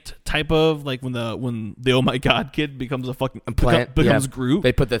plant type of when the oh my God kid becomes a fucking plant becomes Groot.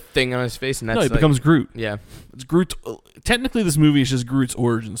 They put the thing on his face and that's he becomes Groot. Yeah, it's Groot. Technically, this movie is just Groot's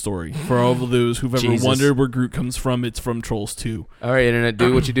origin story. For all of those who've ever wondered where Groot comes from, it's from Trolls 2. All right, internet,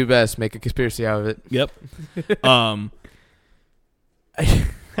 do what you do best. Make a conspiracy out of it. Yep.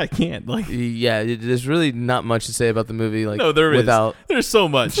 I can't yeah. There's really not much to say about the movie. No, there is. There's so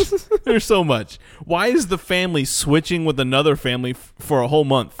much. There's so much. Why is the family switching with another family for a whole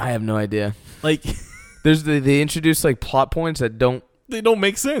month? I have no idea. There's they introduce plot points that don't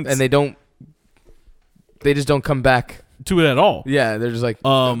make sense, and they just don't come back to it at all. Yeah, they're just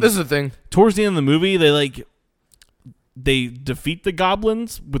this is the thing. Towards the end of the movie, they defeat the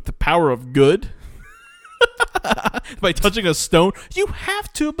goblins with the power of good. By touching a stone, you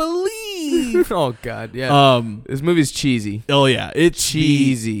have to believe. Oh God, yeah. This movie's cheesy. Oh yeah, it's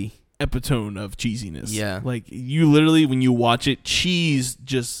cheesy. Epitome of cheesiness. Yeah, you literally, when you watch it, cheese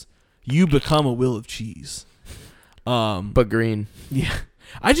you become a will of cheese. But green. Yeah,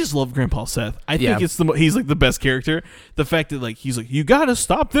 I just love Grandpa Seth. I think he's the best character. The fact that he's you gotta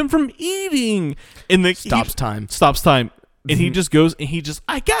stop them from eating, and stops time. And he just goes and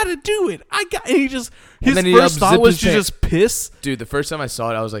I gotta do it. And he just his first thought was to just piss. Dude, the first time I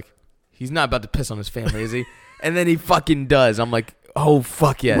saw it, I was like, he's not about to piss on his family, is he? And then he fucking does. I'm like, oh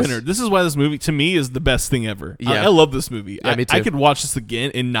fuck yes. Winner. This is why this movie to me is the best thing ever. Yeah. I love this movie. Yeah, me too. I could watch this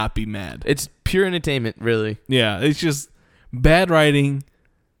again and not be mad. It's pure entertainment, really. Yeah, it's just bad writing.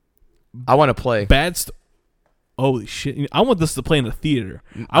 I want to play. Holy shit! I want this to play in a theater.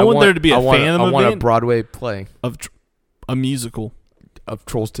 I want there to be a fan. I want a Broadway play of. A musical of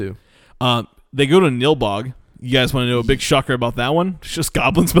Trolls 2. They go to Nilbog. You guys want to know a big shocker about that one? It's just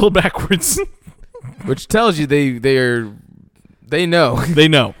goblins spelled backwards. Which tells you they know. They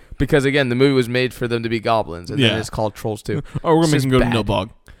know. Because again, the movie was made for them to be goblins, and then it's called Trolls 2. Oh, we're gonna make them go to Nilbog.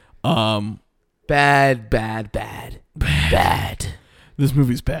 Bad. This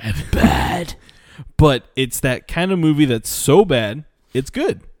movie's bad. Bad. But it's that kind of movie that's so bad, it's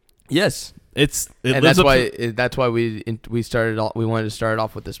good. Yes. That's why we wanted to start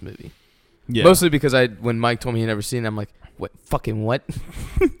off with this movie. Yeah. Mostly because when Mike told me he'd never seen it, I'm like, what? Fucking what?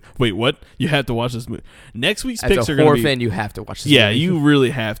 Wait, what? You have to watch this movie. Next week's picks are going to be... As a horror fan, you have to watch this movie. Yeah, you really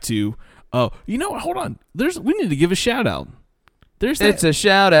have to. Oh, you know what? Hold on. We need to give a shout-out. It's a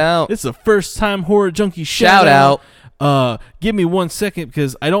shout-out. It's a first-time horror junkie shout-out. Give me 1 second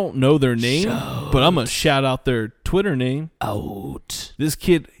because I don't know their name, but I'm going to shout out their Twitter name. Out. This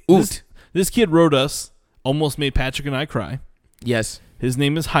kid wrote us, almost made Patrick and I cry. Yes. His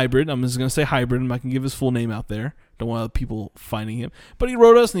name is Hybrid. I'm just going to say Hybrid. I'm not going to give his full name out there. Don't want other people finding him. But he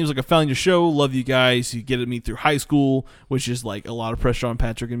wrote us, and he was like, I found your show. Love you guys. You get at me through high school, which is like a lot of pressure on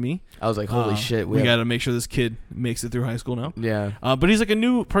Patrick and me. I was like, holy shit. We got to make sure this kid makes it through high school now. Yeah. But he's like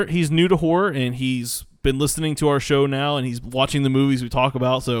he's new to horror, and he's been listening to our show now, and he's watching the movies we talk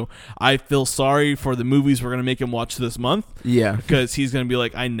about. So I feel sorry for the movies we're going to make him watch this month. Yeah. Because he's going to be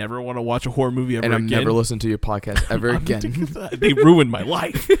like, I never want to watch a horror movie ever again. And I'm never listening to your podcast ever again. They ruined my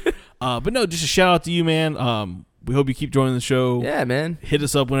life. But no, just a shout out to you, man. We hope you keep joining the show. Yeah, man. Hit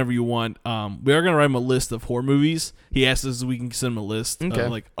us up whenever you want. We are going to write him a list of horror movies. He asked us if we can send him a list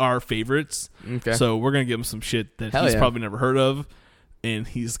of like our favorites. Okay. So we're going to give him some shit that he's probably never heard of, and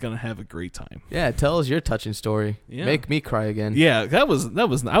he's going to have a great time. Yeah, tell us your touching story. Yeah. Make me cry again. Yeah, that was.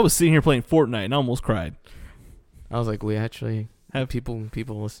 I was sitting here playing Fortnite and I almost cried. I was like, we actually have people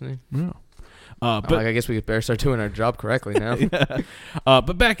listening? Yeah. But I guess we better start doing our job correctly now. Yeah.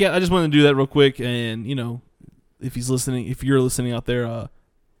 But back at, I just wanted to do that real quick, and if you're listening out there,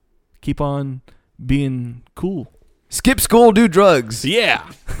 keep on being cool. Skip school, do drugs. Yeah.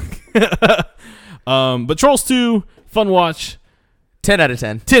 But Trolls 2, fun watch. 10 out of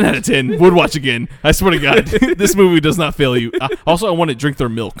 10. 10 out of 10. Would watch again. I swear to God, this movie does not fail you. Also, I want to drink their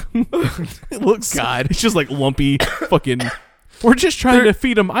milk. It looks God. It's just like lumpy fucking. We're just trying to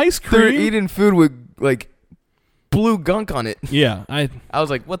feed them ice cream. They're eating food with like blue gunk on it. Yeah, I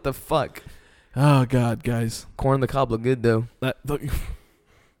was like, what the fuck? Oh God, guys. Corn on the cob look good though. That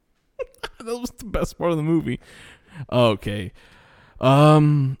was the best part of the movie. Okay.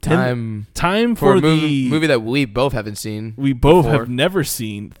 Time for a movie that we both haven't seen. We both have never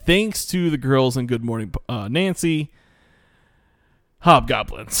seen. Thanks to the girls in Good Morning Nancy.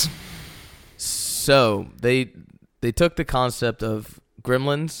 Hobgoblins. So they took the concept of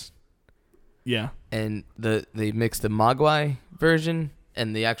Gremlins. Yeah. And they mixed the Mogwai version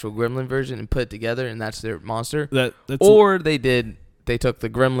and the actual Gremlin version and put it together, and that's their monster. They took the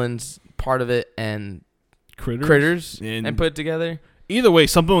Gremlins part of it and critters and put it together. Either way,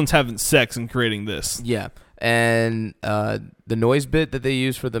 someone's having sex and creating this. Yeah. And the noise bit that they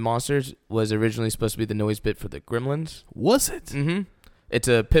used for the monsters was originally supposed to be the noise bit for the Gremlins. Was it? Mm-hmm. It's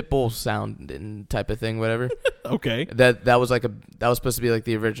a pit bull sound and type of thing, whatever. Okay. That was supposed to be like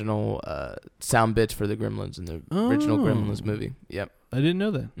the original sound bits for the Gremlins in the original Gremlins movie. Yep. I didn't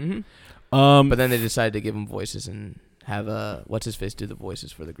know that. Mm-hmm. But then they decided to give them voices and have what's his face do the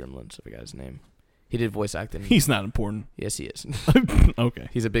voices for the Gremlins. I forgot his name. He did voice acting. He's not important. Yes, he is. Okay.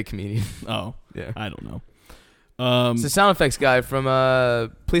 He's a big comedian. Oh. Yeah. I don't know. It's the sound effects guy from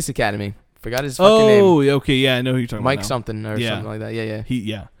Police Academy. Forgot his fucking name. Oh, okay. Yeah, I know who you're talking Mike about. Mike something or something like that.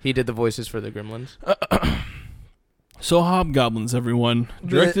 Yeah. He did the voices for the Gremlins. So Hobgoblins, everyone.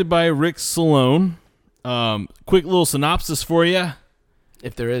 Directed by Rick Salone. Quick little synopsis for you.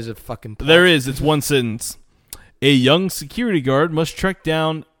 If there is a fucking plot. There is. It's one sentence. A young security guard must track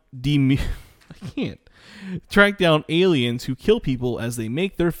down aliens who kill people as they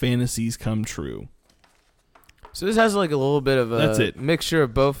make their fantasies come true. So this has like a little bit of a mixture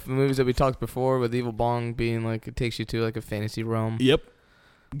of both movies that we talked before, with Evil Bong being like it takes you to like a fantasy realm. Yep.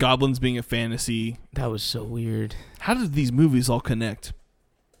 Goblins being a fantasy. That was so weird. How did these movies all connect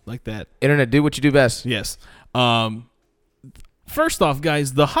like that? Internet, do what you do best. Yes. First off,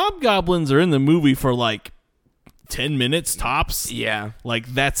 guys, the Hobgoblins are in the movie for like 10 minutes tops. Yeah. Like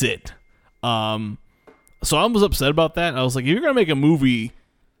that's it. So I was upset about that. I was like, if you're going to make a movie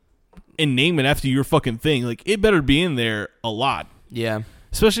and name it after your fucking thing, like it better be in there a lot. Yeah.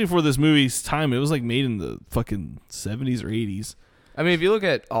 Especially for this movie's time. It was like made in the fucking 70s or 80s. I mean, if you look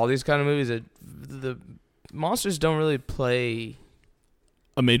at all these kind of movies, the monsters don't really play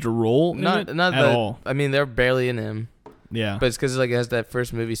a major role not at all. I mean, they're barely in them. Yeah. But it's because like it has that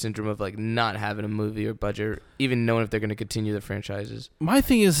first movie syndrome of like not having a movie or budget, even knowing if they're going to continue the franchises. My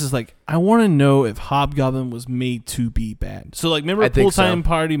thing is like I want to know if Hobgoblin was made to be bad. So like remember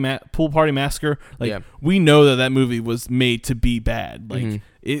Pool Party Massacre? Like we know that movie was made to be bad. Like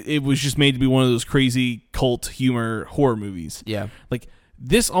it was just made to be one of those crazy cult humor horror movies. Yeah. Like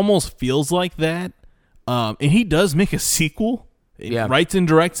this almost feels like that. And he does make a sequel. Yeah. Writes and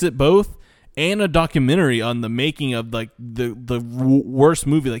directs it both. And a documentary on the making of like the worst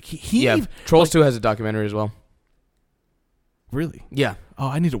movie. Like Trolls 2 has a documentary as well. Really? Yeah. Oh,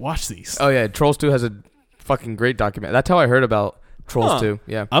 I need to watch these. Oh yeah, Trolls 2 has a fucking great documentary. That's how I heard about Trolls 2.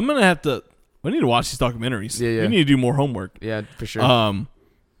 Yeah. I'm gonna have to. We need to watch these documentaries. Yeah. We need to do more homework. Yeah, for sure.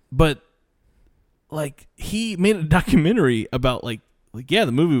 But like he made a documentary about like yeah,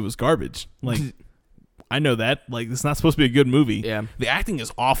 the movie was garbage. Like I know that. Like it's not supposed to be a good movie. Yeah. The acting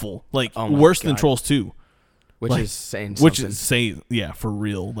is awful. Like worse than Trolls 2. Which is saying something. Which is saying, yeah, for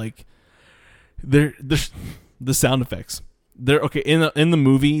real. Like there's the sound effects. In the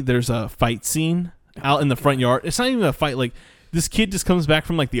movie there's a fight scene out in the front yard. It's not even a fight. Like this kid just comes back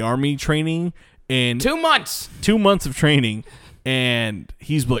from like the army training and 2 months. 2 months of training. And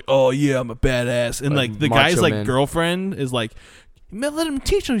he's like, "Oh yeah, I'm a badass." And like the guy's like girlfriend is like, "Man, let him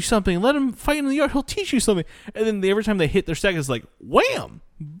teach you something. Let him fight in the yard. He'll teach you something." And then every time they hit their stack, it's like wham,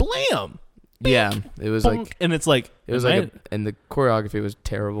 blam. Bink, yeah, it was bonk. like, and it's like it was like, and the choreography was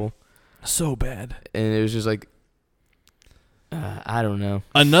terrible, so bad. And it was just like, I don't know.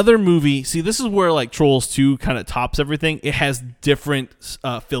 Another movie. See, this is where like Trolls 2 kind of tops everything. It has different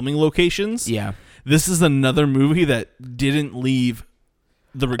filming locations. Yeah. This is another movie that didn't leave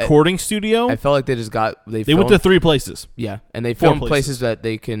the recording studio. I felt like they just got they went to 3 places. Yeah, and they filmed places that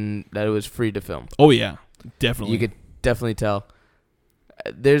it was free to film. Oh yeah, definitely. You could definitely tell.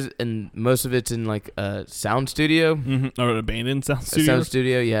 And most of it's in like a sound studio, or an abandoned sound studio. Sound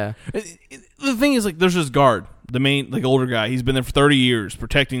studio, yeah. The thing is, like, there's this guard, the main like older guy. He's been there for 30 years,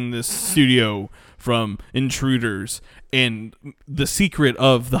 protecting this studio from intruders. And the secret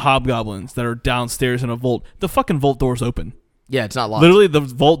of the hobgoblins that are downstairs in a vault, the fucking vault door is open. Yeah, it's not locked. Literally, the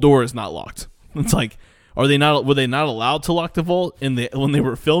vault door is not locked. It's like, were they not allowed to lock the vault when they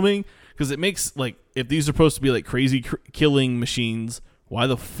were filming? Because it makes, like, if these are supposed to be like crazy killing machines, why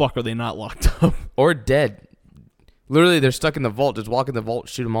the fuck are they not locked up? Or dead. Literally, they're stuck in the vault. Just walk in the vault,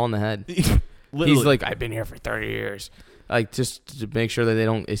 shoot them all in the head. He's like, I've been here for 30 years. Like, just to make sure that they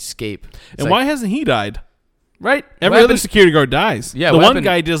don't escape. And why hasn't he died? Right? Every other security guard dies. Yeah, the one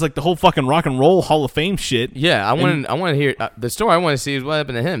guy does like the whole fucking rock and roll Hall of Fame shit. Yeah, I want to hear the story. I want to see is what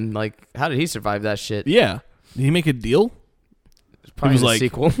happened to him. Like, how did he survive that shit? Yeah, did he make a deal? It's probably he was like,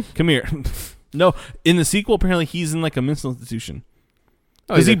 sequel. Come here. No, in the sequel, apparently he's in like a mental institution.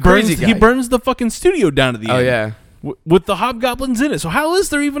 Oh, he's he burns the fucking studio down at the end. Oh yeah, with the hobgoblins in it. So how is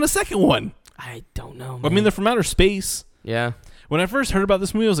there even a second one? I don't know. Man. I mean, they're from outer space. Yeah. When I first heard about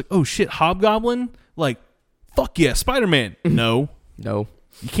this movie, I was like, oh shit, Hobgoblin, like. Fuck yeah, Spider-Man. No. You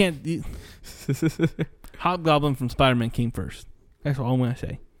can't. Hobgoblin from Spider-Man came first. That's all I'm going to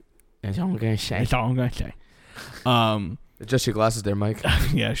say. That's all I'm going to say. Adjust your glasses there, Mike.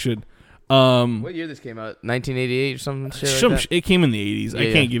 Yeah, I should. What year this came out? 1988 or something shit like that? It came in the 80s. Yeah,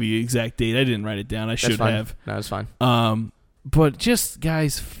 I can't give you the exact date. I didn't write it down. I should have. No, it's fine. But just,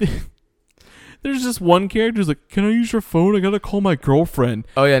 guys... There's this one character who's like, "Can I use your phone? I gotta call my girlfriend."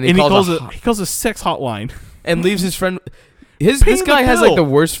 Oh yeah, and he calls a sex hotline and leaves his friend. This guy has like the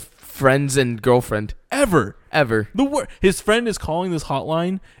worst friends and girlfriend ever. His friend is calling this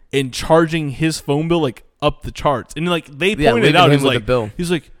hotline and charging his phone bill like up the charts, and like they pointed out, he's like,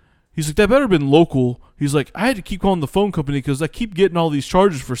 that better have been local. He's like, I had to keep calling the phone company because I keep getting all these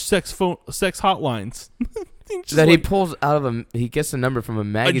charges for sex hotlines. That he pulls out of he gets the number from a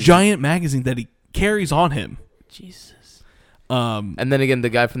magazine. A giant magazine that he carries on him. Jesus. And then again, the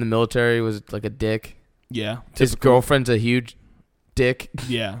guy from the military was like a dick. Yeah. His girlfriend's a huge dick.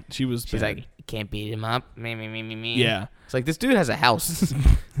 Yeah. She's bad. Like, can't beat him up. Me. Yeah. It's like, this dude has a house.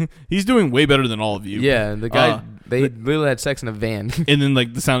 He's doing way better than all of you. Yeah. The guy, they literally had sex in a van. And then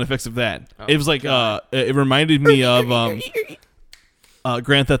like the sound effects of that. It was like, it reminded me of,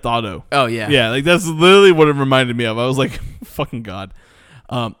 Grand Theft Auto. Oh yeah, yeah. Like that's literally what it reminded me of. I was like, "Fucking god!"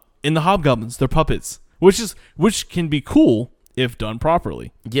 In the Hobgoblins, they're puppets, which can be cool if done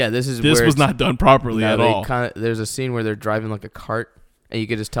properly. Yeah, this was not done properly at all. There's a scene where they're driving like a cart, and you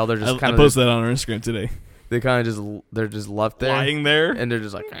could just tell they're just kind of. I posted that on our Instagram today. They're just left there, lying there, and they're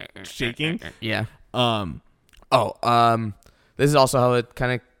just like shaking. Yeah. This is also how it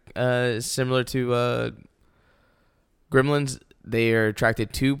kind of similar to Gremlins. They are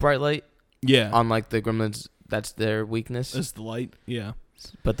attracted to bright light. Yeah. Unlike the Gremlins, that's their weakness. It's the light. Yeah.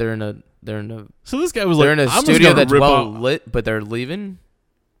 But they're in a. So this guy was they're in a studio that's well lit, but they're leaving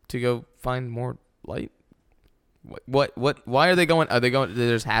to go find more light. What? Why are they going? Are they going?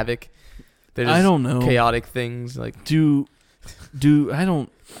 There's havoc. I don't know. Chaotic things like I don't.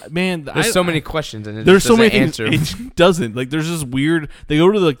 Man, there's so many questions and there's so many answer. It doesn't. Like there's this weird. They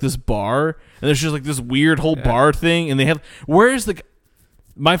go to like this bar and there's just like this weird whole bar thing, and they have. Where's the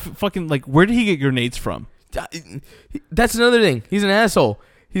fucking like? Where did he get grenades from? That's another thing. He's an asshole.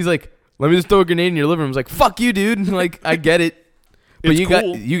 He's like, let me just throw a grenade in your living room. I was like, fuck you, dude. Like, I get it. But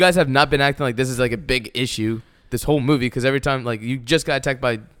you guys have not been acting like this is like a big issue this whole movie, because every time like you just got attacked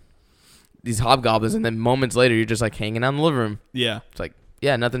by these hobgoblins, and then moments later you're just like hanging out in the living room. Yeah, it's like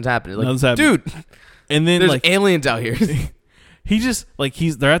nothing's happening. Like, nothing's happening, dude. And then there's like aliens out here. He just like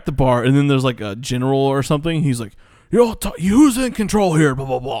they're at the bar, and then there's like a general or something. He's like, "Yo, who's in control here?" Blah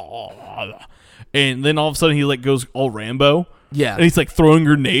blah blah. And then all of a sudden he like goes all Rambo. Yeah. And he's like throwing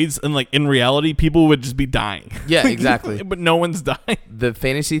grenades, and like in reality people would just be dying. Yeah, exactly. But no one's dying. The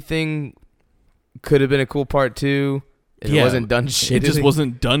fantasy thing could have been a cool part too. It wasn't done shit. It just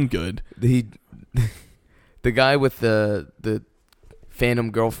wasn't done good. The guy with the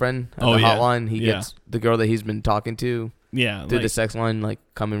phantom girlfriend on the hotline, he gets the girl that he's been talking to. Yeah, through the sex line, like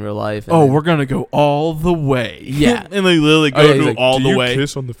come in real life. And we're gonna go all the way. Yeah, and they literally go all the way.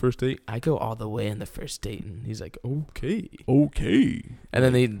 Kiss on the first date? I go all the way on the first date, and he's like, okay. And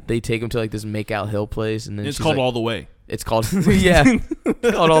then they take him to like this make out hill place, and then it's called like, All the Way. It's called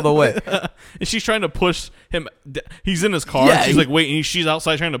it's called All the Way. And she's trying to push him. He's in his car. Yeah, she's like waiting. And she's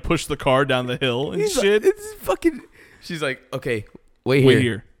outside trying to push the car down the hill and shit. Like, it's fucking. She's like, okay, wait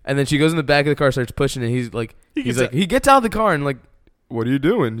here. And then she goes in the back of the car, starts pushing, and he's like, he gets out of the car and like, what are you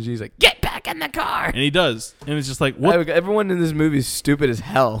doing? And she's like, get back in the car. And he does. And it's just like, what? Everyone in this movie is stupid as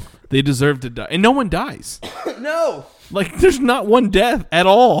hell. They deserve to die. And no one dies. No. Like, there's not one death at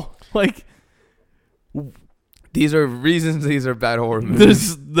all. Like, these are reasons these are bad horror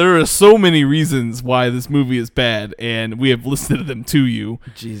movies. There are so many reasons why this movie is bad, and we have listed them to you.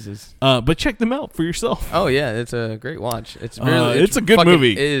 Jesus. But check them out for yourself. Oh, yeah. It's a great watch. It's really, it's a good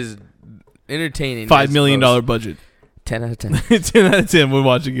movie. It is entertaining. $5 million budget. 10 out of 10. 10 out of 10. We'll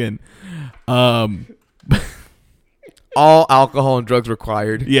watch again. All alcohol and drugs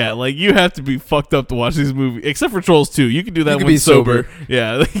required. Yeah, like you have to be fucked up to watch these movies. Except for Trolls 2. You can do that when you're sober.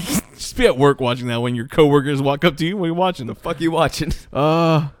 Yeah, like, just be at work watching that when your coworkers walk up to you. What are you watching? The fuck you watching?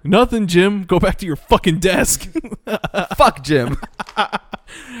 Nothing, Jim. Go back to your fucking desk. Fuck Jim.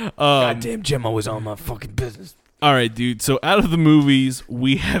 Goddamn Jim always on my fucking business. All right, dude. So out of the movies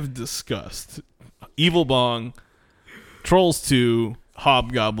we have discussed, Evil Bong, Trolls 2,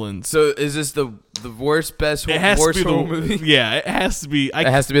 Hobgoblins. So is this the worst, best, worst horror movie? Yeah, it has to be. It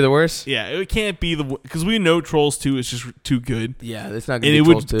has to be the worst? Yeah, it can't be because we know Trolls 2 is just too good. Yeah, it's not going to be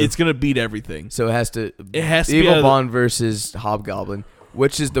Trolls 2. It's going to beat everything. So it has to Evil Bong versus Hobgoblin.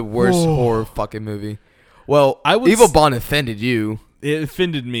 Which is the worst horror fucking movie? Well, Evil Bong offended you. It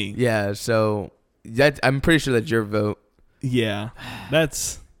offended me. Yeah, so I'm pretty sure that's your vote. Yeah,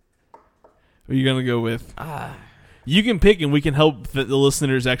 that's what you're going to go with. You can pick, and we can help the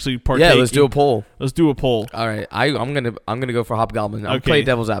listeners actually partake. Yeah, let's do a poll. Let's do a poll. All right, I'm gonna go for Hobgoblin. I'll play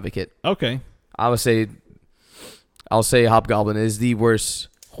devil's advocate. Okay. I'll say Hobgoblin is the worst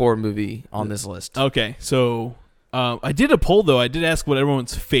horror movie on this list. Okay, so I did a poll though. I did ask what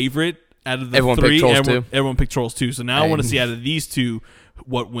everyone's favorite out of the everyone three. Picked Trolls 2. Everyone picked Trolls 2. So now I want to see out of these two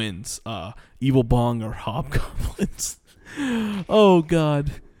what wins: Evil Bong or Hobgoblins. Oh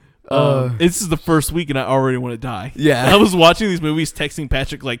God. This is the first week and I already want to die. Yeah. I was watching these movies, texting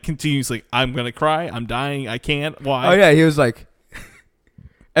Patrick like continuously, I'm going to cry, I'm dying, I can't, why? Oh yeah, he was like,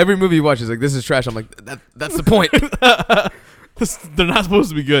 every movie he watches, like, this is trash. I'm like, that's the point. They're not supposed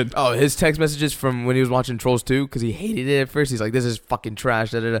to be good. Oh, his text messages from when he was watching Trolls 2, because he hated it at first. He's like, this is fucking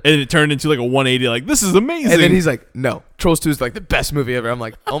trash. Da, da, da. And it turned into like a 180, like, this is amazing. And then he's like, no, Trolls 2 is like the best movie ever. I'm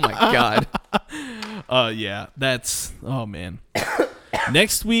like, oh my God. Yeah, that's, oh man.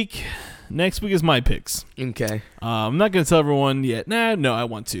 Next week is my picks. Okay. I'm not going to tell everyone yet. No, I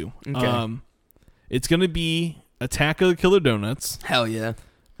want to. Okay. It's going to be Attack of the Killer Donuts. Hell yeah.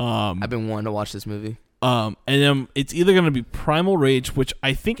 I've been wanting to watch this movie. And then it's either going to be Primal Rage, which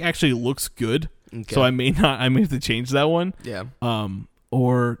I think actually looks good. Okay. So I may have to change that one. Yeah.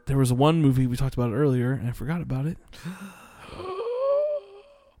 Or there was one movie we talked about earlier, and I forgot about it.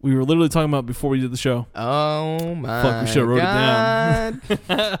 We were literally talking about before we did the show. Oh my! Fuck, we should have wrote God. It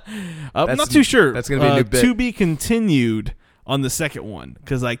down. I'm not too sure. That's gonna be a new bit. To be continued on the second one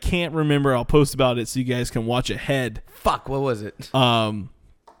because I can't remember. I'll post about it so you guys can watch ahead. Fuck, what was it?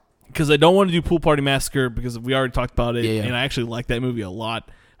 Because I don't want to do Pool Party Massacre because we already talked about it, yeah. And I actually like that movie a lot.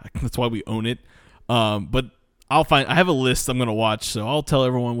 That's why we own it. But I have a list I'm gonna watch, so I'll tell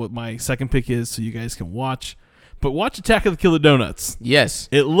everyone what my second pick is so you guys can watch. But watch Attack of the Killer Donuts. Yes.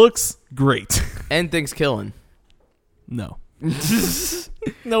 It looks great. And Thanksgiving. No.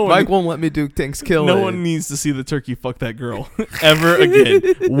 No one, Mike won't let me do Thanksgiving. No one needs to see the turkey fuck that girl ever again.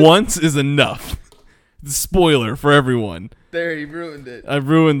 Once is enough. Spoiler for everyone. There, he ruined it. I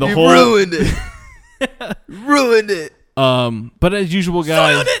ruined the whole... ruined it. Ruined it. But as usual,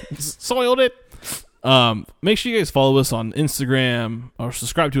 guys... Soiled it. Make sure you guys follow us on Instagram or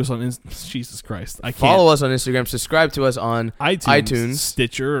subscribe to us on Jesus Christ. I can't. Follow us on Instagram. Subscribe to us on iTunes,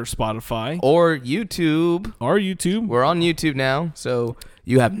 Stitcher, or Spotify. Or YouTube. We're on YouTube now, so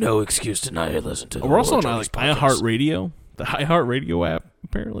you have no excuse to not listen to We're also on iHeartRadio, the iHeartRadio app,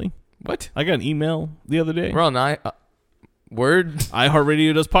 apparently. What? I got an email the other day. We're on Word.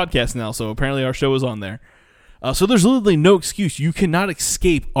 iHeartRadio does podcasts now, so apparently our show is on there. So there's literally no excuse. You cannot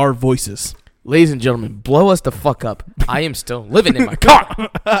escape our voices. Ladies and gentlemen, blow us the fuck up. I am still living in my car.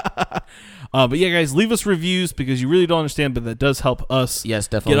 But yeah, guys, leave us reviews because you really don't understand, but that does help us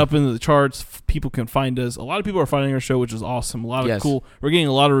get up into the charts. People can find us. A lot of people are finding our show, which is awesome. We're getting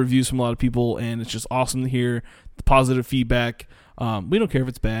a lot of reviews from a lot of people, and it's just awesome to hear the positive feedback. We don't care if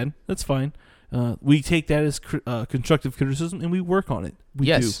it's bad. That's fine. We take that as constructive criticism, and we work on it. We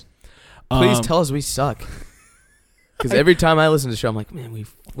do. Please tell us we suck. Because every time I listen to the show, I'm like, man, we're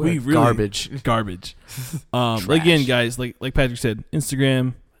really garbage. Again, guys, like Patrick said,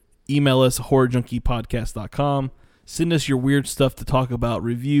 Instagram, email us, horrorjunkiepodcast.com. Send us your weird stuff to talk about,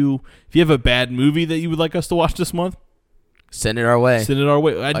 review. If you have a bad movie that you would like us to watch this month, send it our way.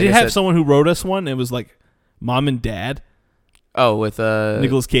 I did have someone who wrote us one. It was like Mom and Dad. Oh, with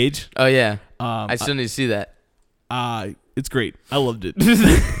Nicolas Cage. Oh, yeah. I still need to see that. It's great. I loved it.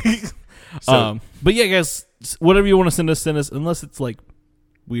 But yeah, guys, whatever you want to send us, unless it's like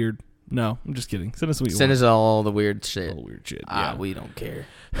weird. No, I'm just kidding. Send us what you want. Send us all the weird shit. Yeah. We don't care.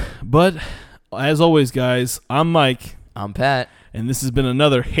 But as always, guys, I'm Mike. I'm Pat. And this has been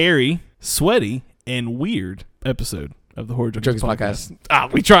another hairy, sweaty, and weird episode of the Horror Junkies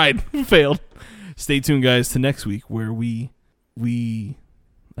podcast. We tried. Failed. Stay tuned, guys, to next week where we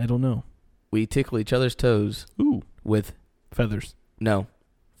I don't know. We tickle each other's toes. Ooh. With feathers. No.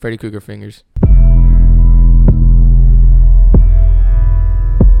 Freddy Krueger fingers.